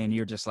 300, and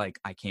you're just like,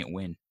 I can't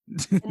win.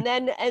 And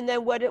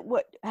then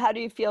what how do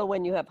you feel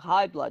when you have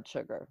high blood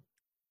sugar?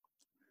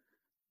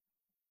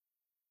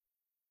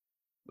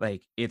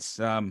 Like it's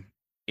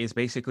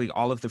basically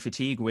all of the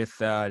fatigue with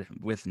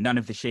none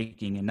of the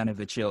shaking and none of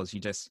the chills.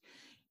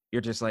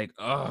 You're just like,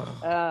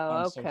 oh, Oh,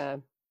 I'm so okay.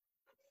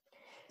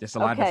 just a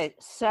lot of Okay,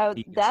 so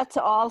weakness. that's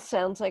all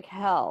sounds like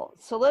hell.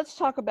 So let's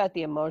talk about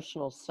the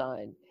emotional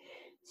side.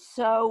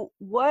 So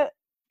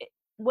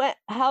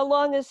how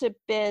long has it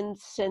been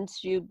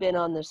since you've been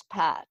on this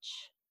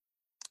patch?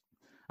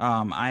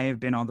 I have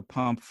been on the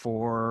pump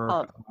for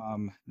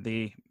Pump,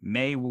 the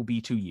May will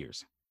be 2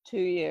 years. 2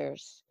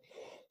 years.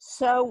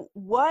 So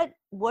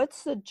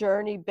what's the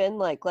journey been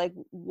like? Like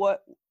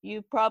what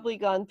you've probably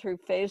gone through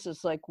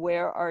phases, like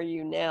where are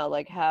you now?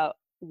 Like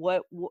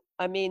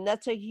I mean,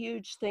 that's a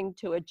huge thing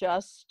to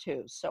adjust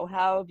to. So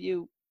how have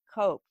you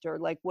coped or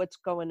like what's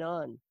going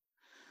on?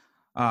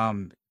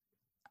 Um,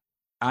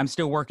 I'm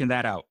still working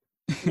that out.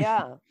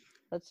 Yeah,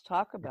 let's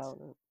talk It's about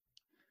it.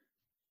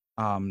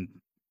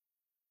 um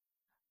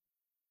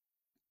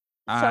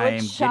So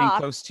it's I'm getting shock.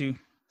 close to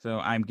so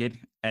I'm getting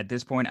at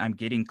this point I'm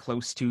getting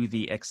close to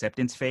the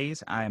acceptance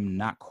phase. I'm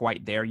not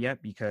quite there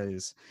yet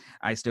because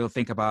I still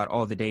think about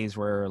all the days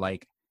where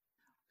like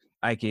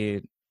I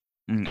could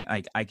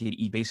I could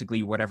eat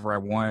basically whatever I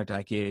want.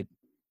 I could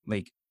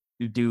like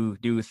do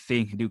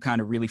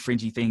kind of really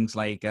fringy things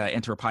like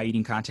enter a pie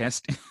eating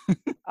contest.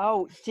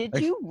 Oh, did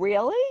Like, you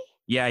really?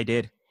 yeah, I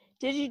did.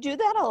 Did you do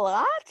that a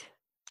lot?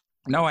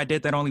 No, I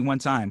did that only one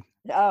time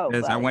Oh, because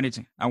but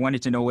I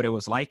wanted to know what it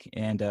was like,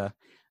 and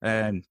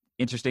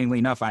interestingly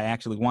enough, I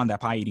actually won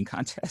that pie eating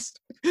contest.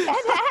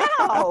 get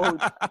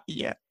out.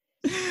 Yeah,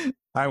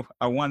 I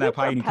won that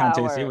pie eating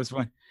contest. It Superpower. was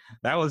fun.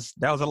 That was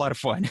a lot of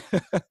fun.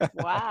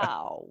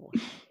 Wow.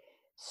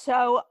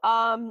 So,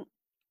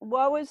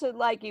 what was it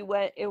like? It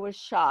was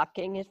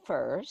shocking at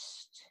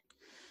first.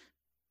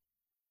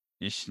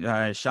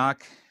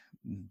 Shock,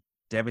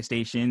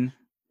 devastation.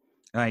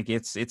 Like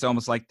it's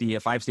almost like the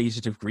 5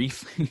 stages of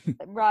grief.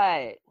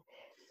 Right.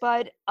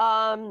 But,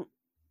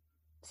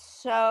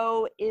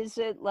 so is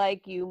it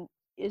like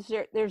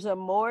there's a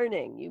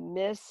mourning, you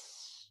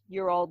miss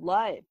your old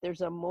life.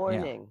 There's a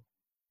Yeah. mourning.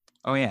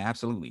 Oh yeah,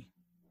 absolutely.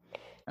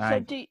 So I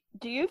do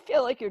you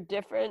feel like you're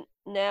different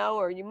now,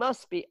 or you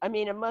must be? I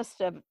mean, it must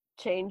have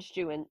changed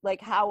you. And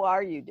like, how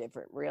are you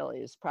different? Really,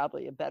 is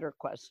probably a better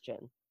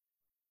question.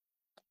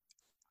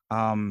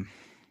 um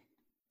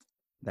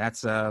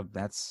that's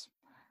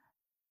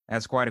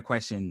quite a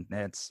question.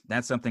 That's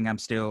something I'm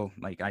still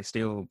like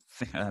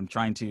I'm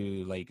trying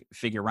to like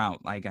figure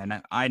out. Like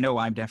I know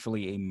I'm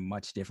definitely a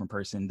much different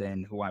person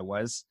than who I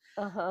was.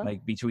 Uh huh.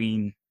 Like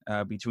between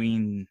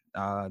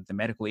the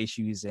medical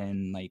issues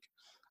and like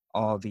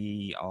all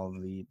the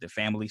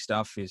family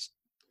stuff is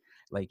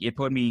like it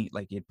put me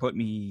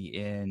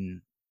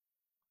in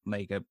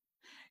like a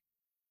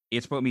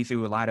it's put me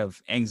through a lot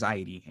of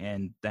anxiety,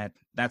 and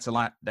that's a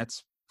lot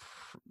that's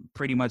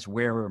pretty much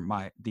where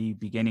the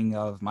beginning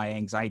of my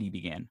anxiety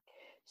began.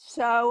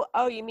 So,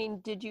 oh, you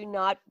mean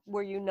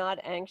were you not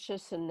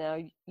anxious and now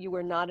you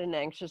were not an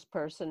anxious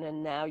person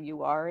and now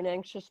you are an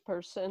anxious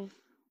person?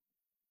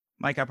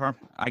 Like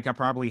I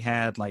probably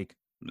had like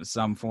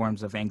some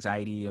forms of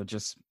anxiety or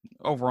just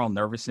overall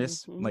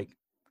nervousness. Hmm. Like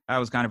I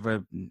was kind of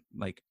a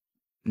like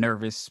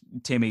nervous,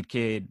 timid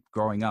kid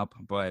growing up,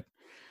 but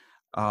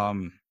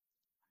um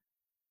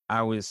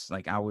I was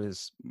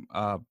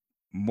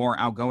more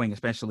outgoing,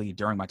 especially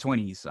during my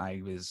 20s.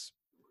 I was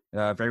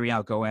very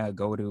outgoing. I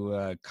go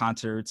to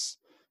concerts,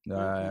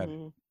 uh,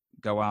 Hmm.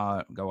 go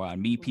out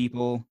and meet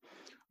people.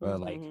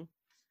 Like Hmm.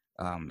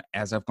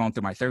 as I've gone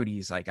through my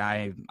 30s, like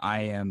I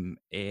am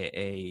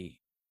a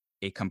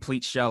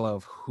complete shell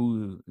of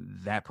who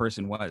that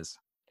person was.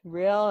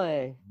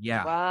 Really?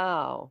 Yeah.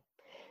 Wow.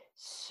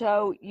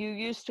 So you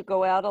used to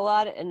go out a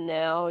lot and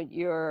now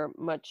you're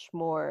much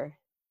more,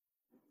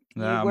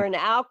 you were Um, an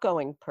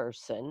outgoing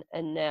person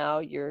and now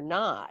you're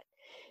not.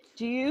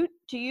 Do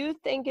you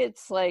think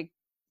it's like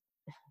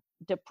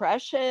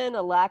depression,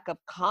 a lack of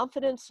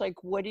confidence?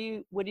 Like, what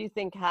do you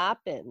think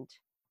happened?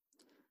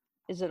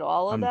 Is it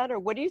all of Um, that, or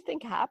what do you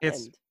think it's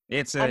happened?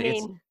 it's I a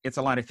it's mean, it's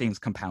a lot of things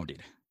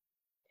compounded.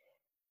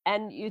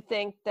 and you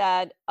think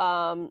that,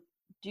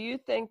 do you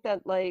think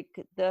that like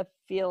the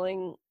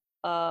feeling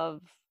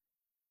of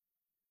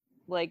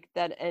like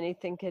that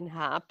anything can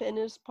happen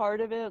is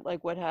part of it?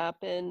 Like what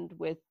happened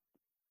with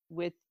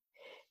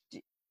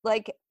d-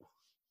 like,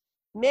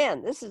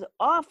 man, this is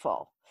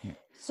awful. Yeah.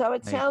 So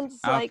it Like sounds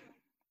I've like,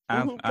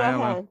 I've go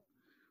I ahead.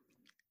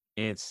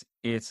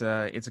 it's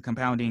a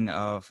compounding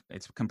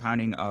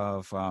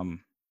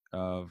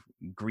of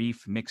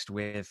grief mixed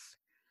with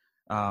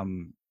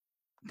um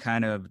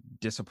kind of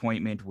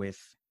disappointment with,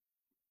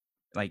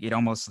 like, it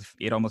almost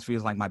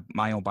feels like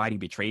my own body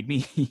betrayed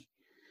me.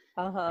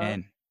 Uh-huh.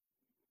 and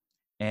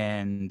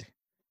and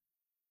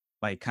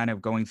like kind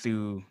of going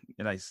through,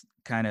 like,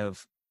 kind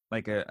of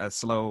like a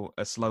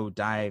slow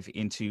dive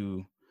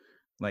into,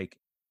 like,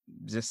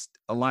 just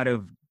a lot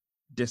of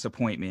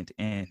disappointment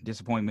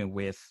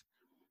with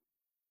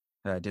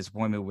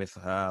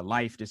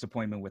life,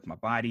 disappointment with my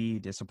body,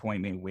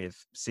 disappointment with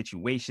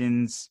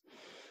situations,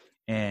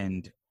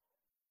 and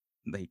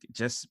like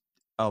just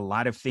a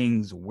lot of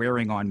things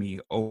wearing on me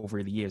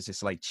over the years,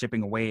 just like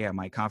chipping away at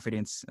my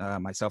confidence,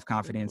 my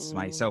self-confidence,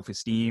 my Mhm.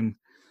 self-esteem.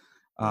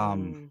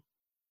 um Mm.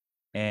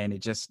 and it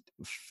just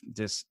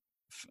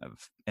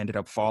ended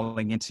up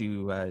falling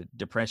into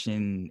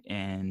depression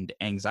and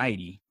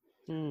anxiety.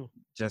 Mm.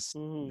 Just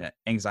Mm. that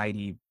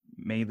anxiety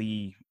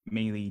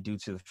mainly due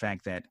to the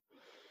fact that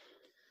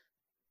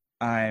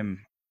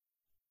I'm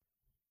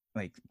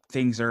like,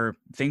 things are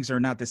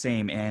not the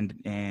same, and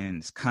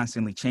it's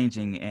constantly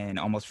changing, and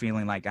almost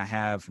feeling like I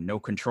have no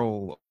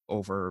control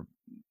over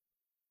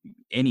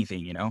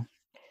anything.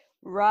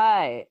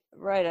 Right,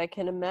 right. I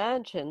can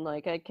imagine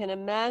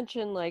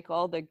like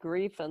all the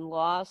grief and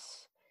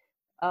loss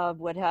of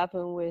what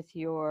happened with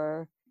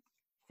your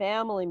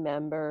family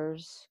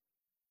members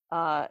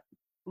uh,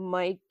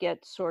 might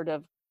get sort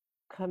of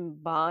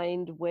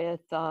combined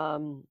with,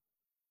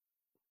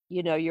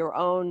 your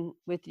own,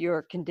 with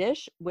your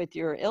condition, with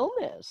your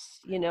illness,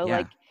 Yeah,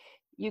 like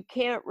you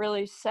can't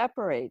really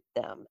separate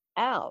them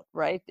out,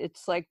 right?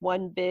 It's like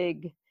one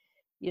big,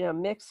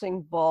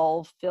 mixing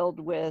bowl filled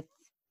with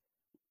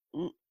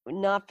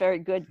not very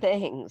good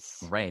things.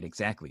 right,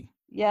 exactly.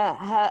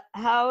 Yeah.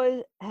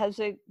 Has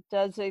it,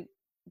 does it,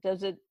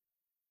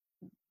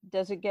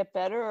 does it get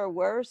better or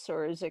worse,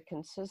 or is it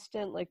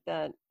consistent, like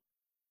that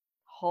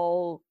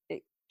whole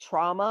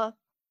trauma?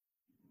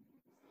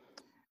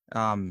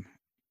 um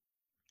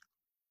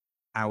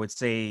I would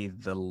say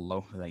the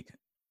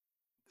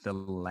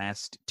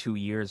last 2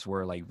 years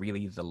were like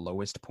really the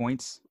lowest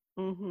points,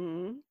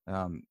 Mm-hmm.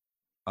 um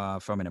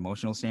from an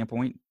emotional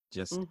standpoint,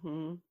 just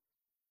Mm-hmm.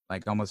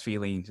 like almost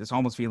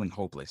feeling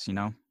hopeless.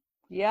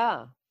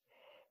 Yeah.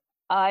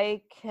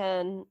 I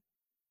can,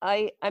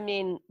 I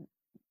mean,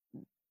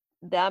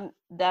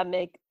 that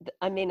make,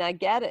 I mean, I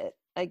get it.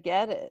 I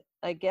get it.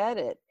 I get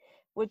it.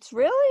 What's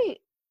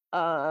really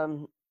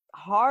um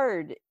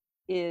hard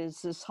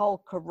is this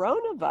whole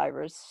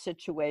coronavirus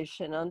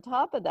situation on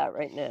top of that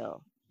right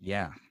now.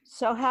 Yeah.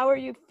 So how are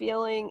you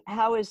feeling?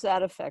 How is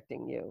that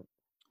affecting you?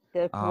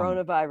 The um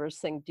coronavirus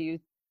thing,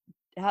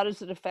 how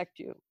does it affect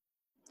you?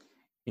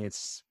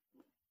 it's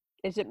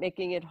Is it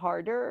making it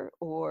harder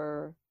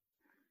or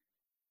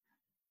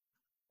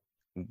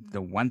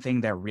the one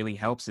thing that really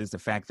helps is the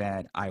fact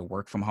that I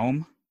work from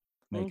home.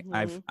 Like,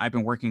 I've mhm. I've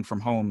been working from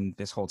home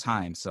this whole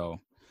time, so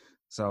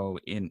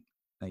in,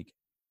 like,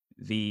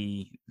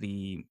 the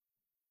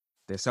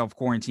the self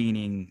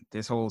quarantining,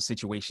 this whole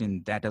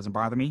situation, that doesn't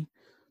bother me.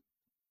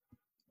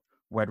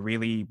 What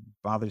really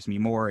bothers me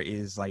more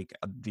is like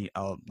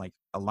like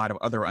a lot of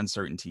other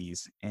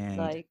uncertainties, and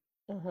Like,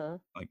 uh-huh.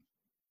 like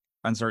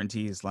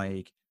uncertainties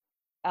like,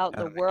 Out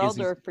in the is world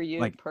this or for you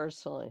like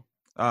personally?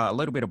 a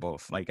little bit of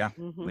both,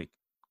 Mhm. like,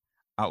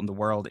 out in the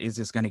world, is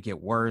this going to get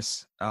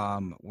worse?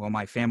 Will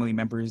my family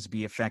members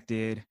be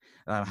affected?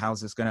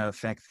 How's this going to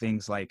affect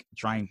things like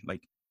trying,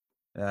 like,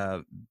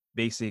 uh,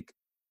 basic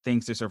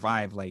things to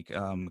survive, like,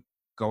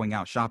 going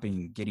out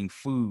shopping, getting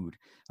food?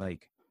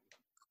 Like,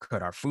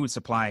 could our food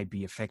supply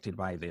be affected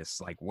by this?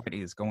 Like, what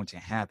is going to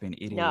happen?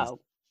 It is No.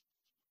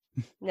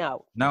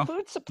 No. The no.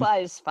 food supply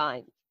is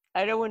fine.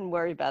 I wouldn't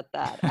worry about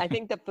that. I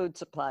think the food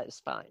supply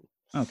is fine.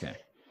 Okay.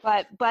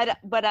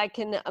 But I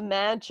can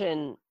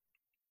imagine,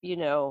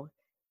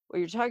 what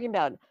you're talking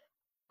about.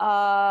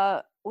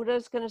 What I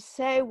was going to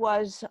say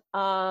was,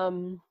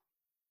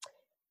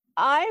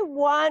 I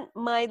want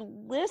my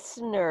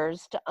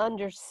listeners to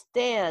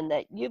understand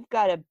that you've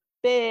got a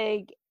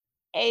big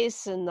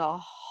ace in the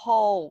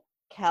hole,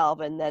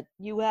 Calvin, that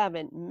you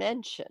haven't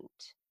mentioned.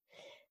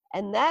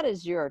 And that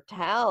is your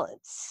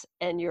talents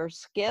and your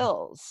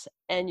skills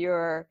and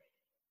your,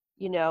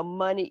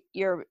 money,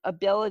 your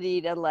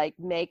ability to like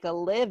make a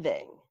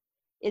living.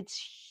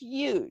 It's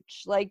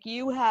huge. Like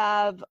you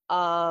have,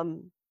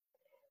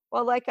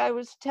 well, like I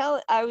was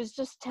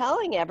just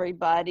telling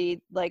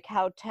everybody like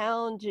how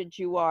talented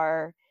you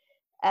are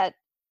at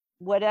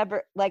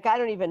whatever, like I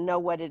don't even know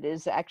what it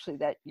is actually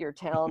that you're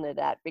talented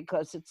at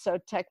because it's so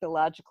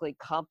technologically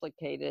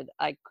complicated.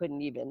 I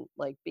couldn't even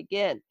like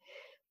begin.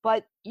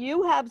 But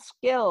you have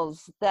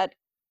skills that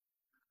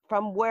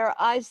from where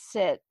I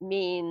sit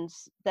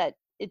means that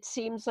it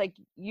seems like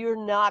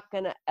you're not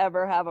going to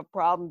ever have a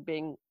problem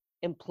being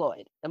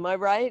employed. Am I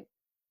right?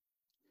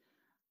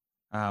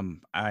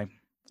 I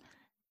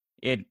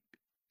it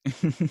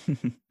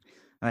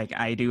like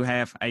I do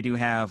have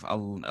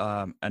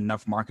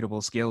enough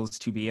marketable skills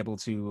to be able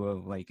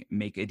to like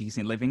make a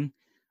decent living.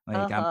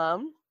 Like I'm Uh-huh.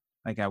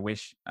 like I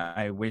wish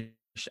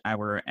I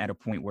were at a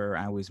point where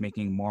I was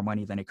making more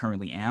money than I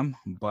currently am,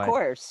 Of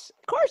course.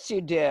 Of course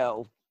you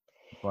do.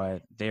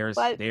 but there's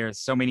But there's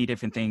so many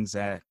different things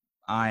that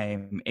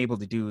I'm able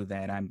to do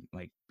that I'm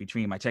like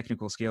between my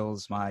technical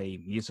skills, my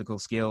musical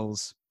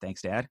skills,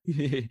 thanks Dad,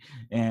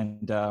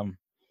 and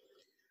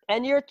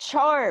and you're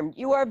charmed.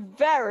 You are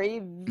very,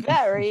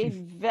 very,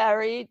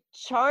 very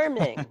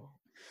charming.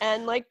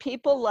 And like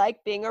people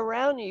like being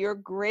around you. You're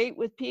great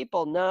with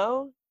people,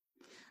 no?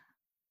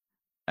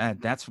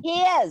 that's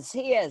He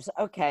is.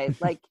 Okay.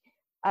 Like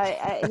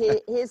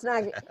he's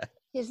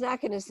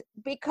not going to,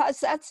 because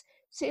that's,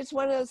 see, it's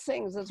one of those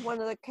things. It's one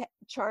of the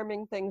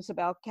charming things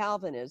about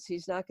Calvin is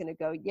he's not going to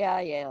go, yeah,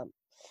 I am.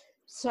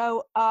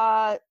 So,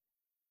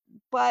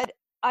 but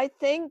I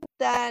think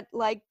that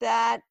like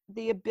that,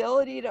 the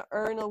ability to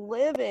earn a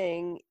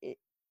living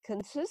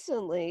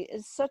consistently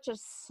is such a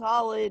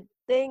solid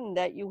thing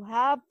that you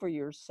have for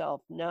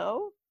yourself.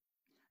 No?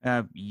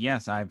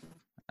 yes, I've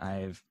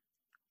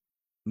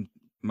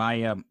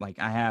my like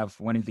I have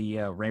one of the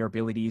rare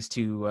abilities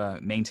to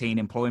maintain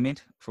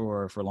employment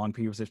for long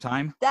periods of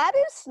time. That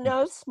is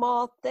no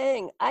small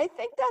thing. I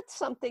think that's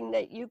something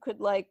that you could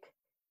like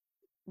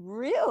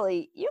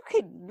really, you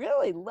could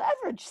really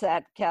leverage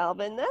that,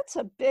 Calvin. That's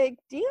a big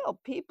deal.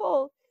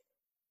 Uh,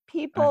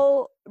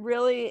 People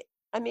really,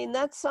 I mean,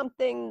 that's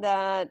something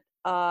that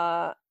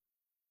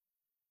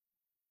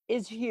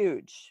is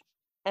huge.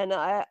 And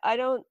I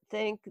don't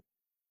think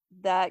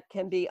that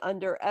can be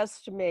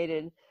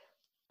underestimated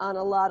on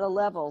a lot of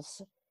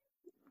levels.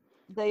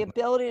 The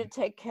ability to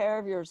take care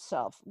of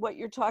yourself, what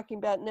you're talking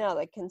about now,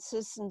 the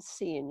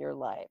consistency in your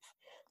life.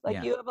 Like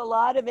yeah, you have a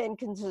lot of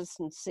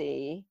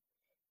inconsistency.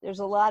 There's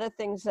a lot of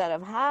things that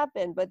have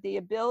happened, but the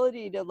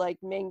ability to like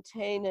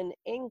maintain an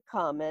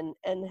income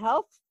and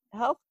health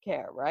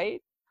care,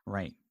 right?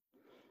 right.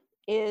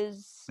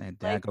 Is And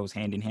that goes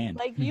hand in hand.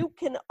 like you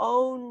can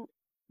own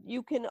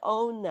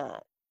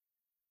that.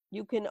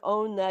 You can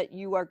own that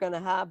you are going to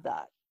have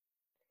that.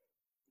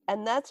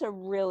 And that's a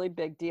really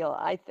big deal,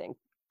 I think.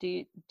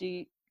 Do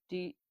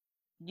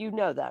you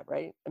know that,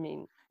 right? I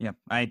mean, Yeah,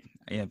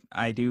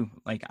 I do.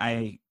 Like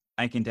I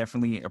can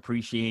definitely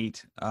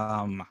appreciate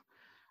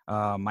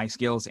my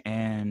skills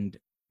and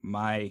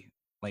my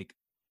like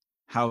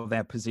how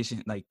that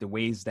position like the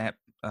ways that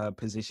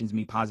positions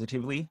me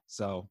positively.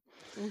 So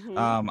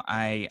mhm.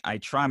 I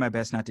try my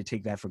best not to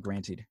take that for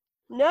granted.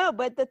 No,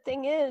 but the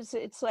thing is,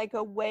 it's like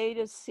a way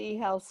to see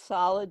how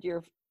solid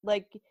you're,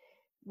 like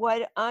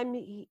what I'm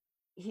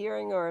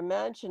hearing or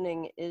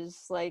imagining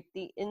is like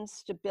the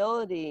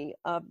instability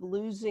of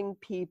losing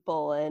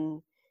people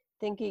and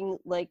thinking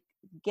like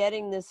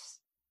getting this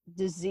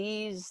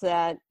disease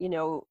that,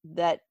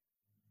 that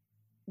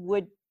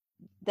would,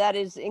 that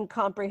is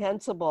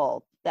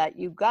incomprehensible that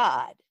you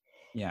got,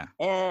 Yeah.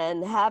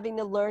 and having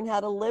to learn how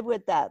to live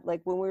with that.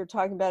 Like when we were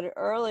talking about it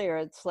earlier,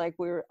 it's like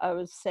I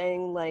was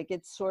saying, like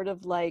it's sort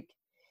of like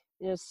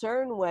in a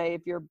certain way,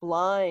 if you're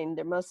blind,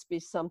 there must be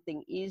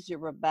something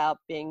easier about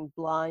being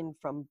blind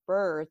from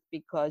birth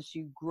because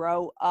you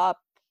grow up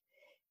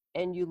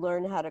and you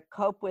learn how to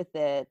cope with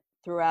it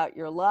throughout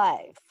your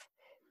life.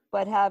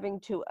 But having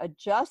to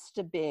adjust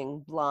to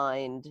being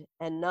blind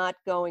and not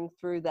going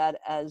through that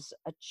as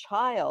a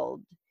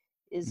child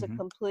is a Hmm.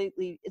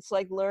 completely, it's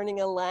like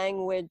learning a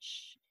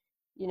language,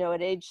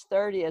 at age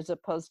 30 as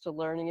opposed to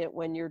learning it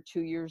when you're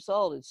 2 years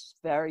old. It's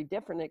a very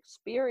different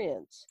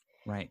experience.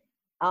 Right.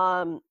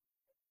 Um,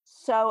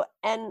 so,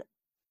 and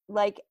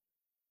like,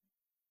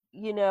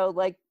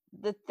 like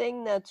the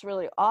thing that's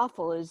really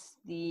awful is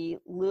the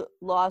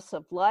loss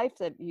of life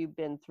that you've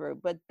been through,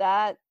 but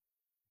that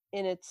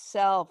in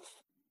itself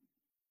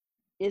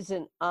is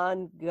an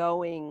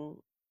ongoing,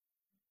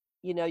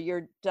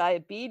 your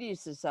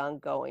diabetes is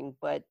ongoing,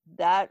 but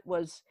that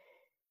was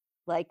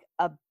like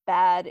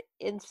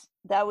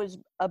that was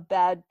a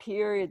bad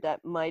period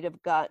that might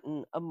have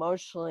gotten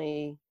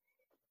emotionally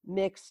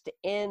mixed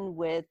in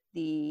with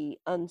the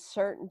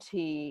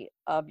uncertainty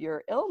of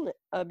your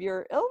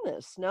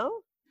illness, no?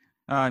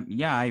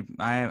 Yeah,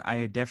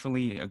 I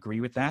definitely agree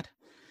with that.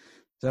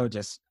 So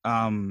just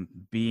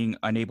being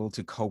unable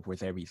to cope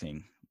with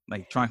everything.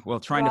 Like trying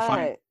to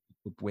find Right.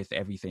 with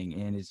everything,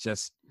 and it's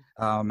just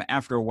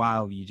after a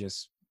while you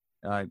just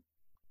uh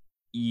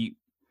you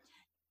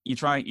you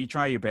try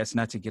your best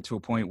not to get to a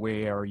point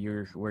where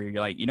you're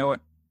like, you know what,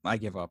 I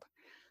give up.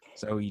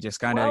 So you just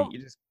Well,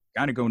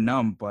 kind of go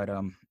numb, but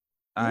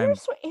I'm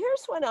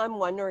Here's what I'm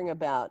wondering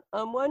about.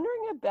 I'm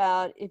wondering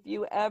about if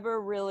you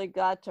ever really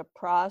got to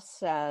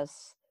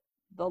process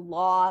the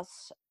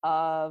loss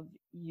of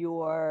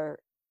your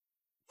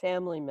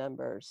family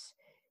members,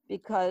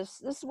 because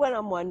this is what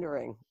I'm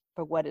wondering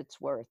for what it's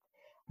worth.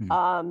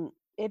 mhm,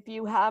 If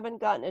you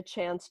haven't gotten a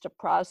chance to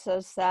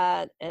process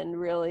that and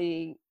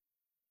really,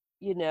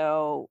 you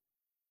know,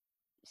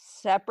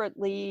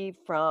 separately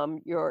from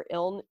your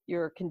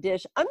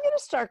condition. I'm going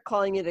to start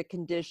calling it a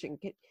condition.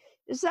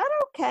 Is that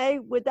okay?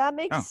 Would that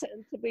make oh,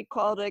 sense if we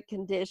called it a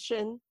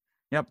condition?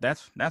 yep,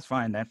 that's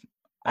fine.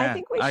 I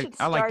think we should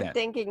I like start that.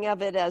 thinking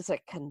of it as a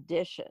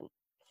condition.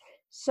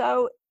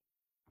 So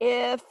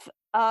if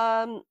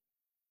um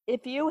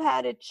if you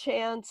had a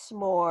chance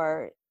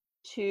more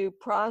to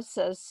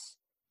process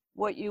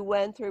what you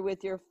went through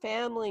with your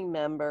family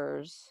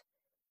members,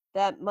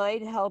 that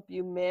might help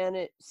you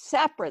manage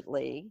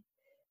separately,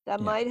 that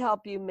Yeah, might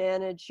help you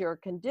manage your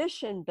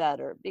condition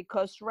better,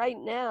 because right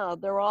now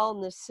they're all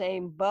in the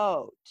same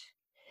boat.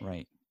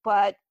 right.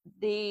 But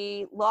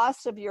the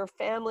loss of your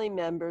family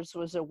members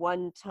was a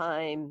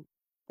one-time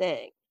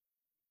thing.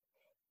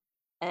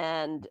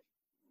 And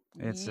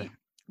It's ye-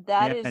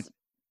 that yeah, is,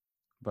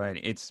 but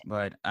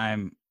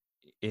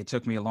it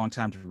took me a long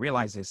time to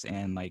realize this,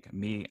 and like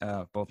me,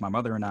 both my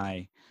mother and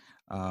I,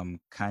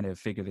 kind of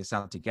figured this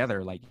out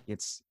together. Like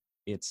it's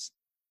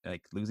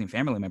like losing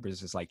family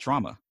members is like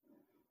trauma.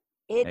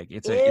 it Like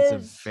it's a is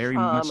very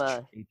much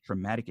trauma. a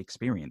traumatic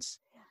experience.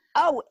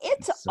 Oh,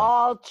 it's So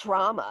all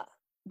trauma.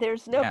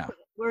 There's no, yeah,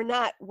 we're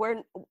not,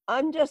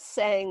 I'm just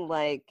saying,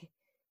 like,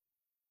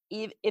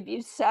 if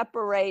you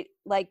separate,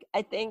 like,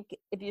 I think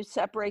if you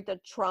separate the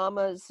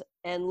traumas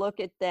and look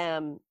at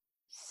them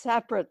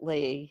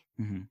separately,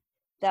 hmm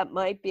that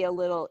might be a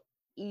little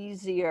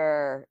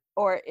easier,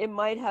 or it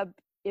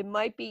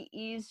might be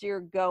easier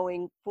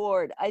going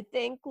forward. I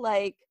think,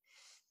 like,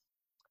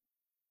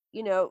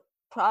 you know,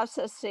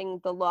 processing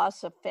the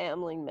loss of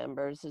family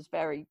members is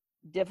very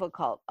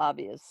difficult,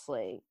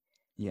 obviously.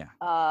 yeah,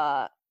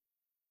 Uh,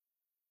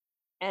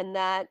 and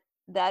that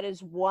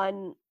is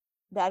one,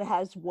 that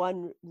has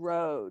one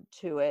road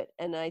to it.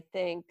 And I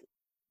think,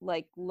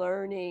 like,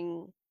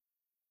 learning,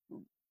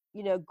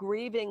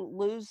 grieving,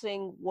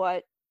 losing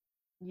what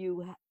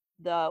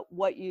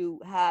what you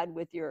had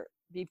with your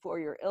before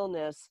your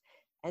illness,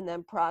 and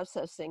then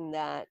processing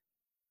that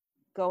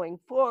going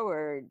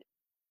forward,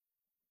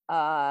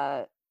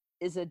 uh,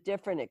 is a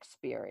different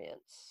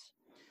experience,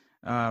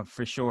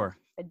 for sure.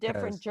 a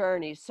different Because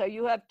journey. So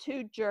you have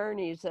two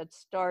journeys that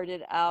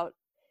started out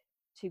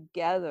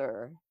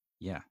together,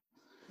 yeah,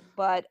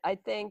 but I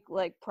think,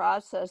 like,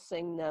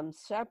 processing them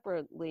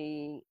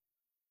separately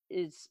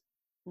is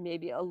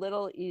maybe a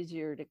little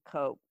easier to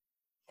cope.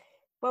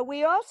 But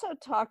we also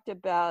talked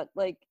about,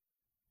 like,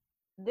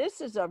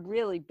 this is a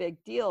really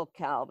big deal,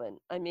 Calvin.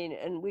 I mean,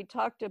 and we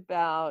talked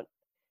about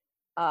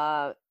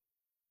uh,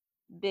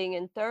 being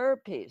in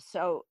therapy.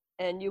 So,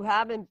 and you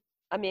haven't,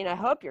 I mean, I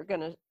hope you're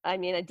going to, I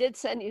mean, I did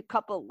send you a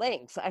couple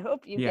links. I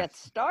hope you get yes.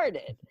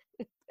 started.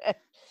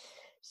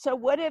 So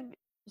what have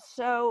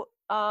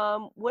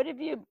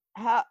you,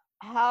 how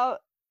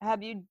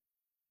have you,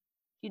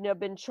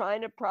 been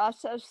trying to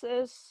process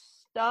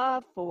this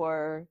stuff,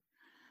 or?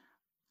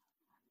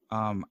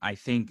 I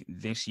think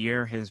this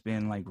year has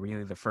been like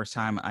really the first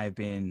time I've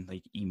been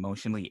like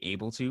emotionally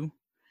able to.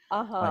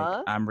 Like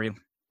Uh-huh. I'm real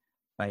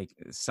like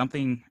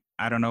something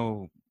I don't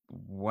know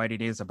what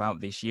it is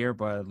about this year,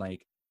 but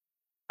like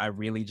I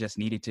really just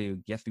needed to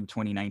get through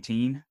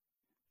 2019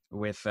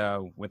 with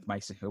my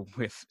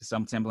with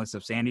some semblance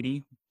of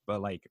sanity.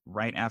 But like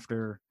right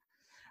after,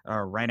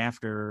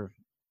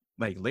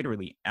 like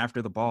literally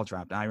after the ball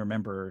dropped, I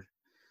remember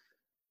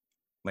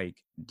like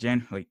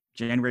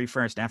January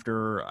 1st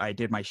after I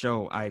did my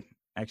show, I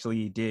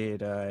actually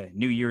did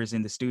New Year's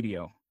in the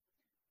studio.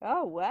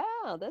 Oh,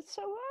 wow, that's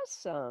so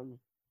awesome.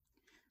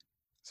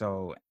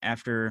 So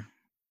after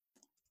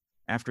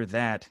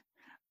that,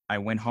 I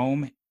went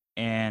home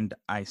and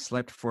I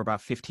slept for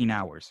about 15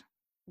 hours.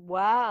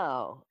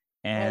 Wow.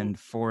 And And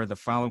for the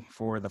following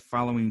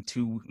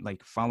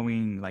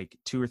like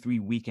 2 or 3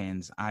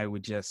 weekends, I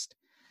would just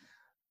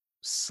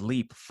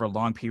sleep for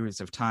long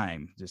periods of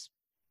time. Just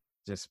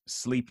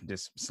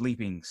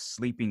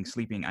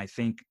sleeping. I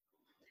think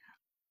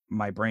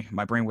my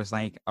brain was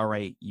like, all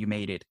right, you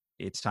made it.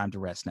 It's time to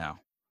rest now.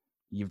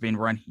 You've been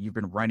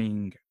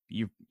running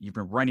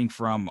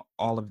from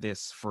all of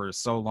this for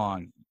so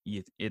long.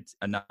 It's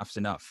enough's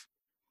enough.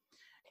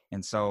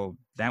 And so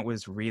that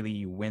was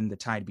really when the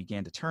tide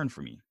began to turn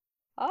for me.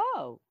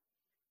 oh,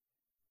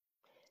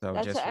 So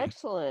that's just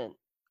excellent.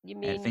 You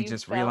I mean think you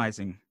just felt,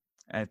 realizing,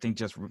 I think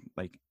just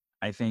like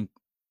I think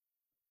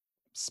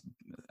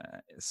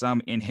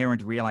some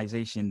inherent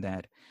realization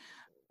that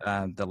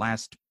the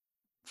last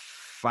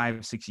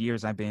 5 6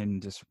 years I've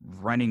been just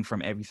running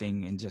from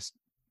everything and just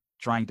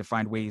trying to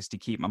find ways to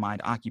keep my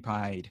mind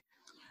occupied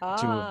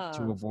to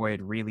ah,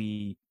 avoid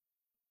really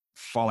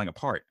falling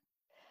apart.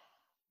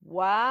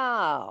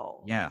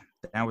 wow. Yeah,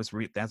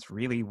 that's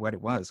really what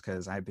it was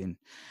because I've been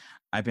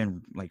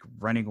like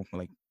running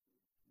like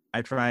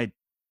I tried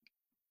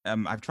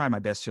I've tried my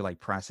best to like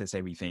process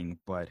everything,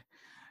 but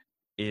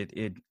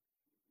it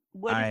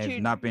What did I've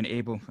you not been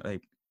able,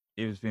 like,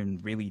 it's been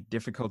really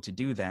difficult to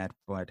do that.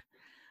 But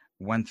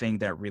one thing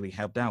that really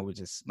helped out was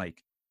just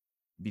like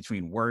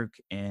between work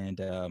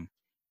and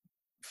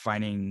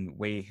finding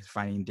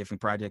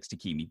different projects to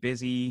keep me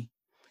busy.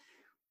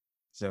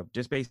 So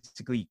just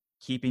basically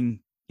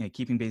keeping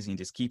busy and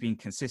just keeping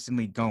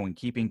consistently going,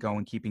 keeping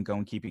going, keeping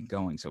going, keeping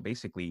going. So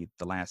basically,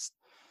 the last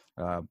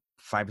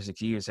 5 or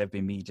 6 years have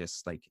been me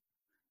just like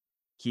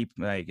keep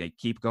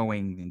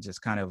going and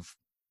just kind of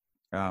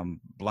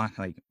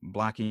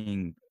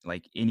blocking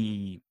like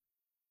any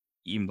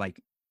even like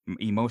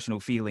emotional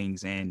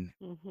feelings and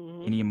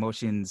Mhm. any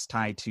emotions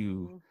tied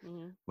to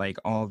Mhm. like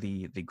all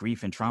the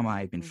grief and trauma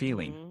I've been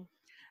feeling. Mhm.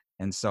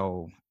 And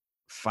so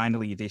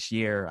finally this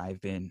year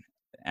I've been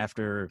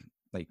after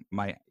like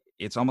my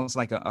it's almost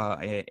like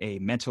a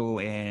mental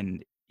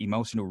and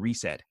emotional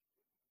reset.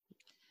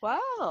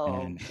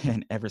 Wow.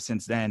 And ever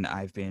since then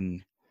I've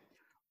been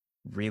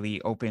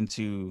really open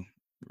to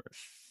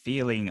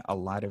feeling a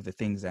lot of the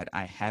things that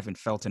I haven't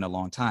felt in a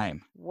long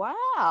time.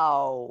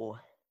 Wow.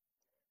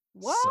 So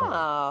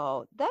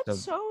Wow.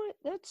 so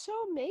That's so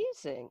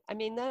amazing. I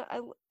mean,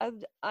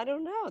 I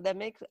don't know. That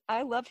makes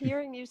I love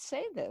hearing you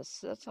say this.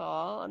 That's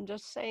all. I'm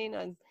just saying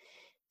I'm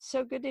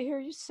so good to hear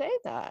you say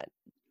that,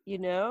 you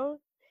know?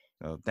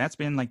 so that's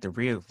been like the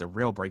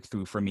real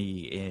breakthrough for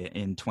me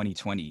in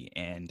 2020.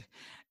 And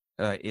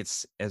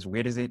it's as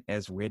weird as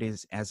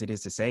it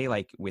is to say,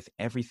 like with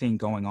everything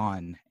going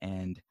on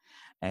and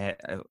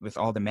with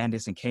all the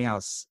madness and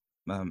chaos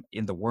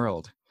in the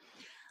world,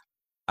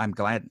 I'm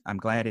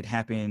glad it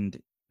happened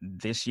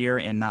this year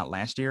and not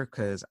last year,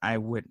 because I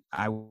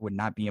would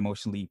not be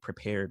emotionally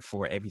prepared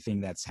for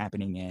everything that's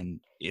happening and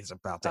is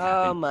about to Oh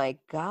happen. my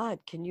God,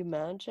 can you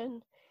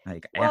imagine?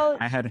 Like Well,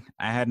 I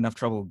had enough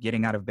trouble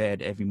getting out of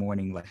bed every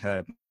morning, like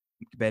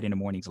bed in the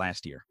mornings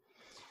last year,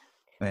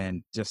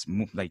 and just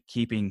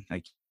keeping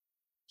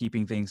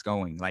things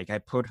going. Like I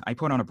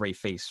put on a brave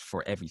face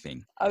for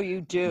everything, oh,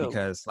 you do.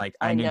 because like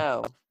I I knew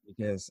know.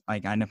 because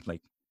like I know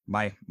like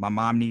my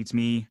mom needs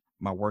me,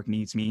 my work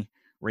needs me,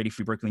 Radio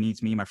Free Brooklyn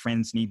needs me, my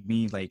friends need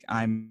me. Like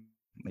I am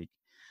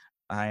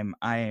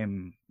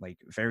like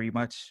very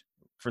much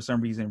for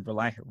some reason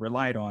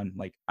relied on.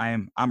 Like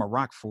I'm a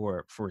rock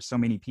for so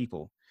many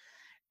people.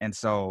 And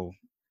so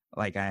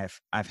like I've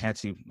had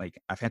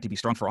to be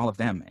strong for all of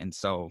them. And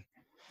so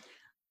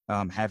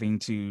having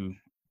to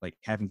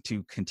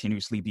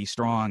continuously be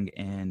strong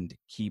and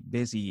keep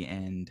busy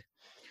and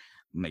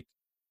like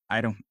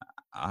I don't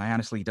I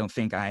honestly don't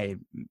think I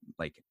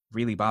like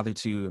really bothered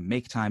to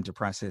make time to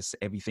process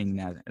everything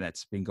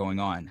that's been going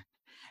on.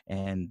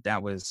 And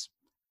that was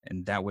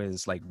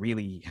like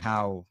really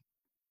how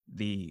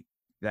the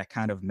that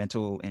kind of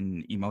mental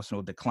and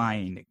emotional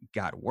decline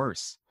got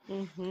worse.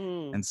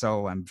 Mm-hmm. And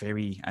so I'm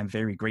very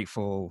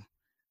grateful.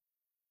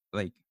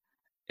 Like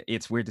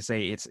it's weird to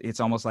say, it's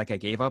almost like I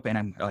gave up, and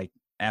I'm like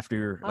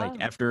Oh,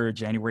 after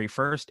January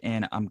 1st,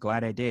 and I'm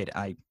glad I did.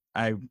 I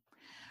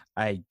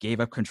I gave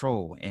up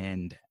control,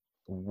 and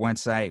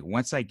once I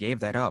gave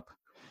that up,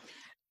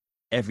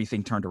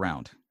 everything turned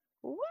around.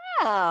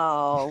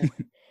 wow.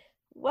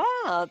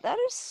 Wow, that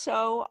is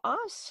so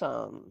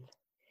awesome.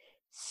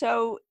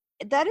 So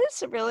that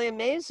is really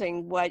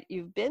amazing what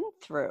you've been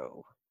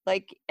through.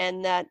 Like,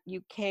 and that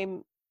you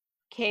came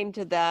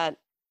to that,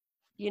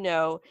 you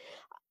know,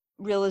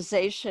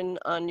 realization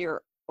on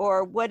your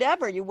or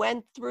whatever. You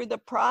went through the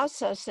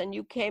process and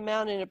you came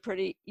out in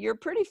a you're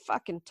pretty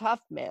fucking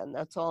tough, man.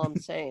 That's all I'm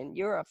saying.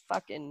 You're a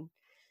fucking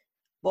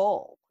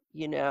bull,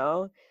 you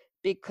know?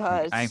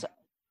 Like I Because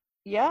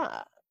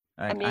yeah,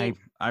 I like mean,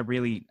 I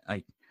really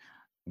like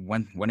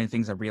one of the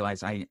things I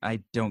realized, I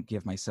don't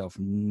give myself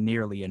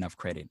nearly enough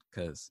credit,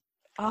 because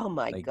oh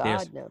my like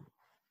there's God, no.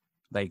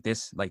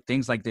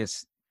 things like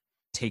this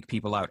take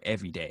people out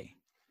every day.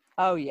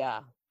 Oh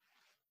yeah.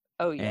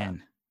 Oh yeah.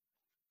 and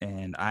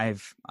and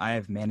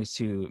I've managed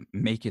to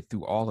make it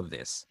through all of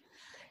this,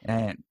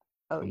 and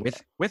Oh yeah.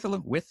 with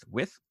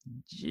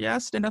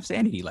just enough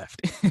sanity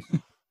left.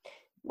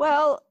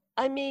 Well,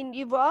 I mean,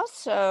 you've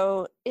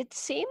also, it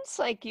seems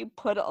like you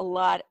put a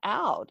lot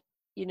out,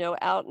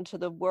 out into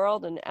the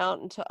world and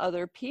out into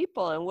other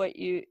people and what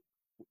you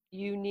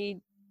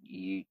need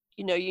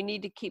you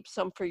need to keep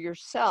some for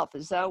yourself.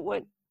 Is that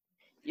what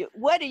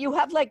do you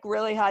have, like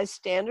really high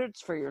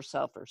standards for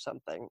yourself or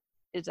something?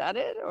 Is that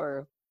it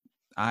or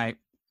I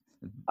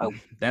oh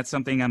That's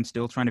something I'm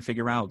still trying to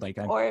figure out.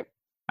 or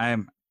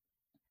I'm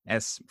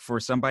as for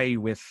somebody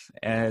with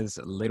as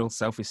little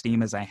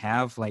self-esteem as I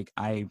have,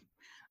 I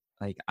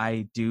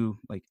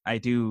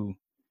do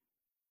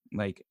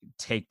like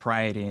take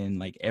pride in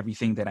like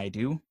everything that I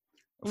do,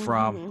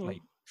 mhm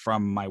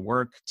from my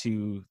work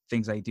to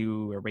things I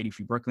do at Radio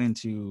Free Brooklyn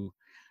to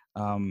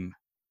um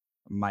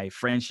my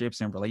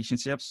friendships and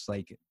relationships.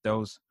 Like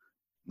those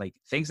like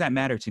things that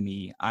matter to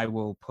me, I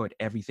will put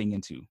everything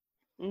into.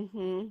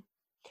 mhm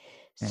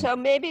And so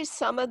maybe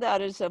some of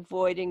that is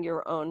avoiding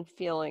your own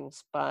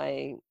feelings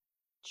by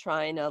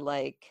trying to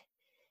like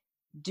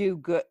do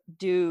good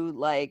do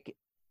like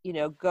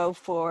go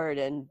forward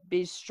and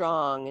be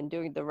strong and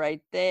doing the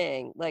right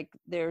thing. Like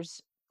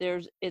there's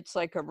it's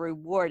like a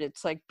reward.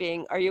 It's like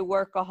are you a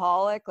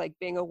workaholic? Like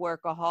being a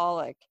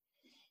workaholic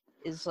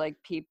is like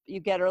you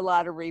get a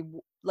lot of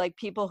like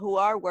people who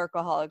are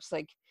workaholics,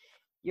 like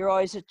you're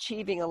always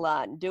achieving a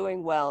lot and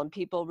doing well, and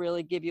people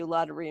really give you a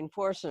lot of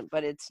reinforcement,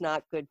 but it's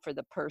not good for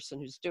the person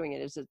who's doing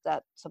it. Is it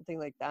that something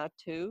like that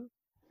too?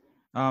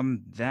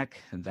 That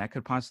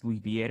could possibly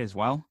be it as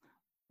well.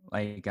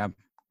 Like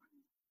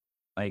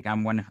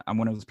I'm one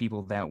of those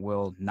people that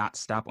will not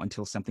stop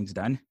until something's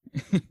done.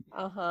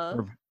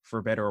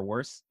 For better or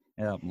worse.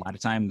 A lot of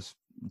times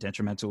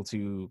detrimental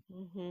to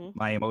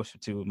my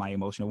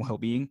emotional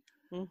well-being,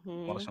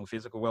 emotional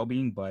physical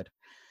well-being. But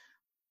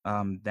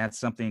that's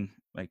something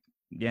like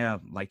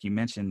you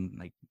mentioned,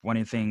 like one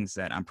of the things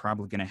that I'm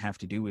probably gonna have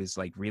to do is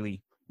like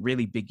really,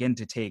 really begin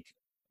to take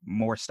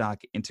more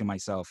stock into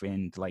myself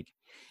and like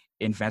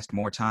invest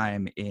more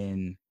time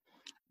in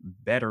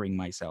bettering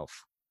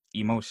myself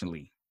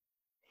emotionally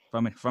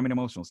from an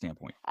emotional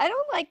standpoint. I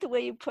don't like the way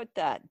you put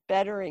that,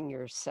 bettering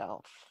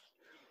yourself.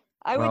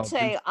 I would Well,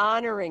 say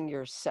honoring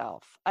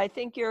yourself. I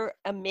think you're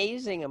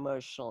amazing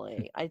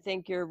emotionally. I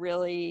think you're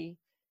really,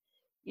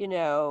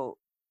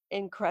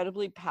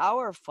 incredibly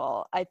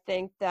powerful. I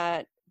think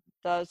that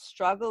the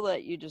struggle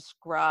that you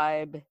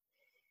describe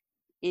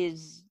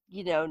is,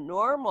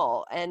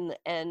 normal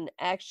and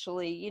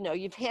actually,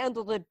 you've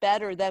handled it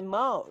better than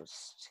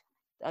most.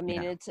 I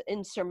mean, it's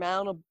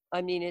insurmountable.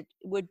 I mean, it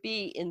would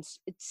be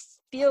it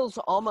feels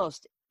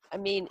almost, I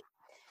mean,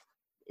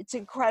 it's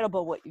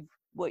incredible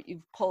what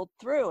you've pulled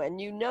through, and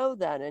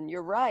that, and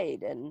you're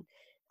right. And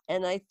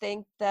I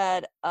think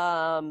that,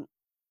 I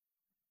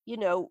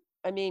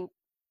mean,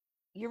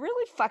 you're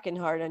really fucking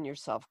hard on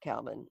yourself,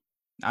 Calvin.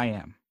 I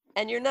am.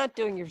 And you're not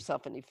doing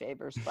yourself any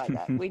favors by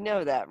that. We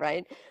know that,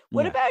 right?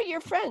 What about your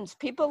friends?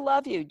 People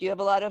love you. Do you have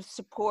a lot of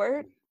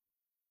support?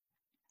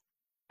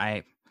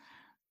 I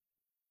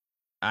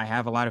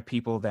have a lot of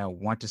people that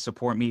want to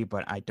support me,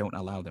 but I don't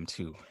allow them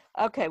to.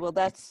 Okay, well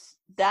that's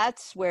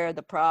where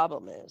the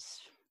problem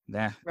is.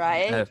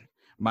 Right?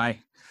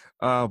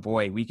 Oh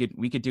boy, we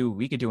could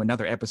do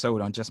another episode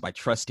on just my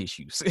trust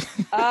issues.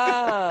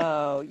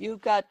 Oh, you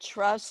got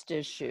trust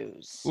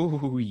issues.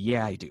 Ooh,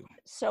 yeah, I do.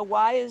 So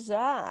why is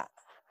that?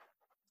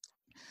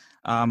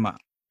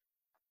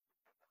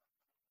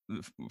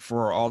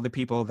 For all the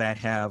people that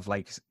have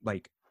like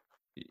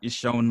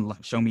shown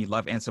me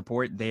love and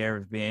support, there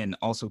have been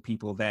also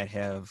people that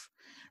have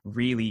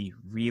really,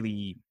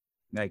 really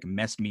like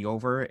messed me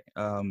over,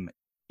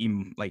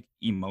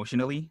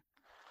 emotionally,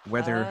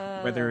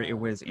 whether it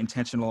was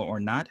intentional or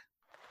not.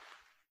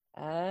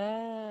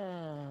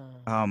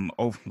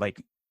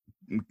 Like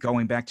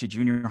going back to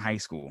junior high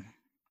school,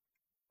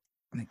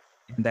 and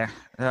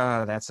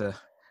that's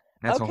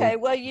okay.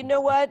 Well, you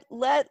know what?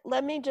 Let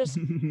me just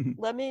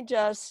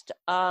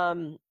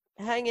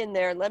hang in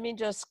there. Let me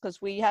just,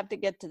 because we have to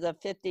get to the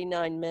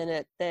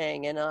 59-minute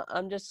thing, and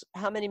I'm just.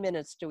 How many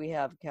minutes do we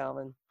have,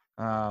 Calvin?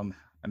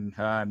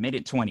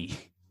 Minute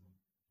 20.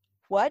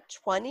 What,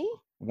 20?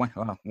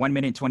 1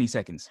 minute 20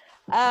 seconds.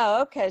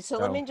 Oh, okay. So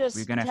let me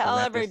just tell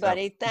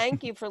everybody,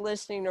 thank you for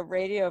listening to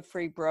Radio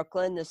Free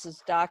Brooklyn. This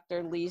is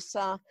Dr.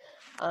 Lisa.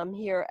 I'm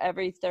here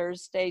every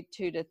Thursday,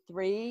 2 to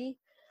 3.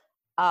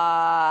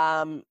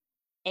 Go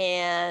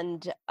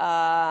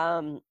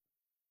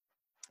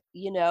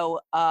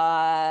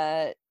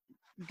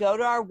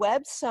to our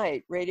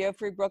website,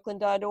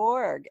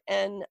 radiofreebrooklyn.org.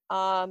 And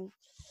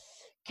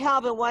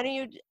Calvin, why don't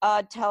you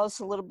tell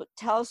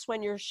us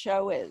when your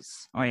show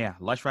is? Oh yeah,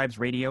 Lush Vibes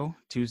Radio,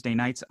 Tuesday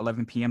nights,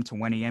 11 p.m. to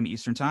 1 a.m.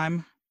 Eastern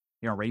Time,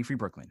 here on Radio Free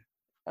Brooklyn.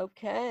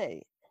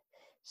 Okay.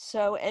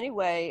 So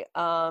anyway,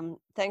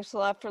 thanks a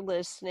lot for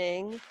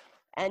listening.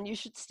 And you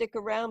should stick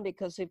around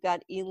because we've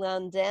got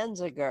Elon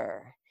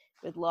Danziger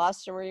with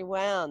Lost and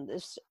Rewound.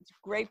 This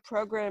great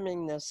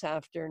programming this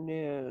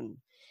afternoon.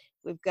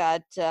 We've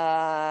got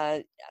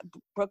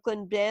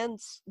Brooklyn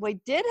Bands. We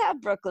did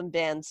have Brooklyn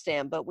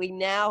Bandstand, but we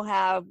now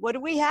have, what do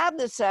we have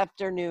this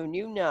afternoon?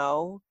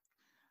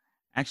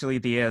 Actually,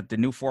 the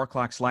new 4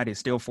 o'clock slide is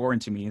still foreign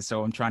to me,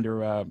 so I'm trying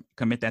to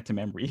commit that to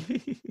memory.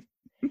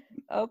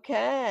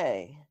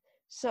 Okay.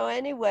 So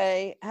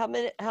anyway, how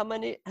much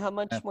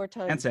more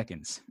time? 10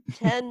 seconds.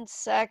 10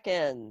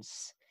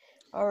 seconds.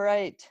 All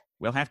right.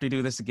 We'll have to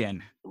do this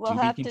again. We'll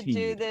have to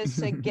do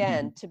this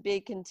again. To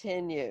be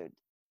continued.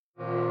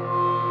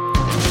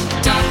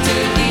 Dr.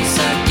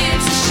 Lisa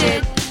gives a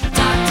shit.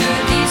 Dr.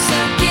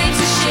 Lisa gives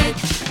a shit.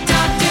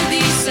 Dr.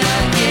 Lisa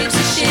gives a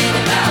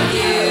shit.